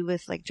has to do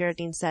with, like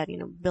Geraldine said,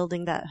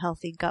 building that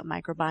healthy gut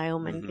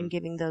microbiome and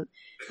giving the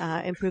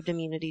improved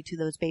immunity to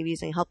those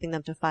babies and helping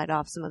them to fight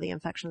off some of the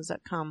infections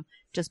that come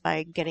just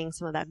by getting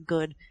some of that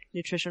good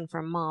nutrition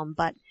from mom.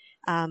 But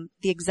the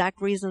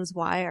exact reasons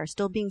why are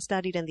still being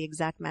studied and the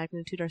exact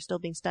magnitude are still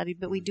being studied,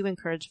 but we do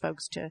encourage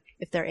folks to,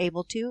 if they're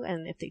able to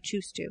and if they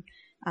choose to,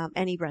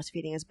 any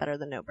breastfeeding is better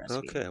than no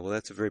breastfeeding. Okay, well,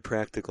 that's a very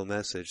practical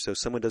message. So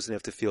someone doesn't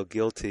have to feel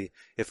guilty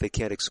if they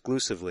can't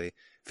exclusively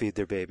feed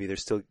their baby. They're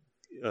still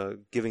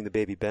giving the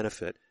baby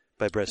benefit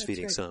by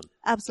breastfeeding some.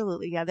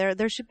 Absolutely, yeah.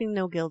 There should be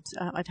no guilt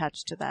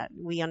attached to that.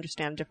 We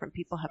understand different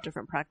people have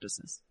different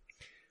practices.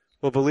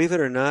 Well, believe it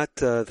or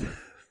not,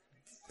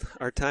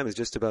 our time has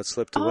just about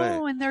slipped away.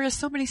 Oh, and there are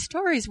so many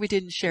stories we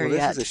didn't share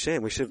yet. This is a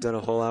shame. We should have done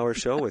a whole hour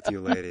show with you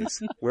ladies.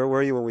 Where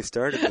were you when we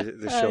started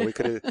the show? We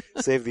could have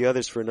saved the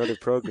others for another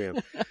program.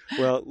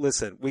 Well,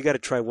 listen, we got to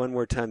try one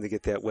more time to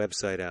get that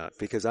website out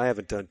because I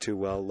haven't done too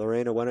well.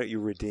 Lorena, why don't you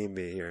redeem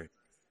me here?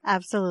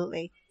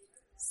 Absolutely.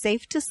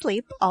 Safe to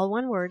sleep, all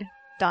one word,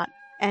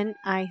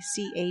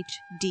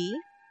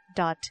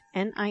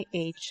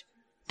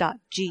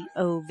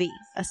 .nichd.nih.gov.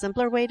 A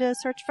simpler way to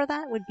search for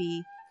that would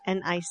be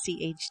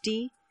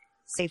NICHD,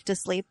 Safe to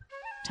Sleep.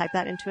 Type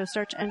that into a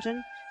search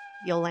engine.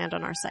 You'll land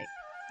on our site.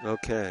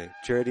 Okay.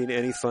 Geraldine,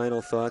 any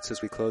final thoughts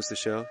as we close the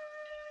show?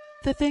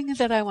 The thing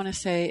that I want to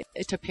say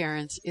to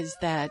parents is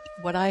that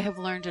what I have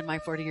learned in my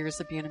 40 years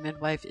of being a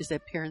midwife is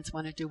that parents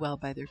want to do well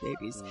by their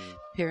babies.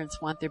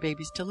 Parents want their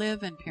babies to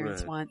live, and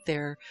parents want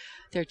their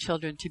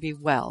children to be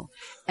well.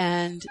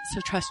 And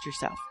so trust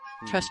yourself.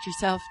 Trust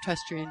yourself,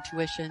 trust your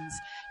intuitions,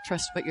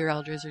 trust what your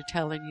elders are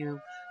telling you.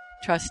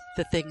 Trust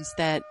the things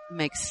that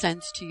make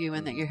sense to you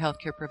and that your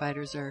healthcare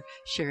providers are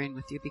sharing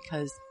with you,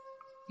 because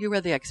you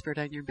are the expert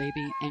on your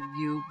baby and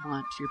you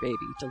want your baby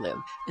to live,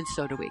 and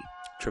so do we.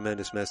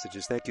 Tremendous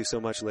messages. Thank you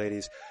so much,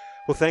 ladies.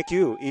 Well, thank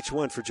you, each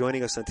one, for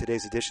joining us on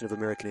today's edition of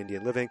American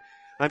Indian Living.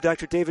 I'm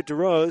Dr. David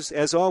DeRose,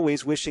 as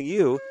always, wishing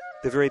you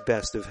the very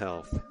best of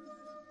health.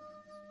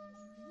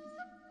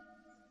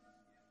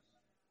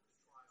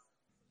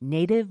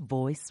 Native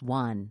Voice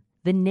One,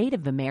 the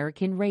Native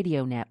American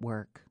Radio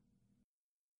Network.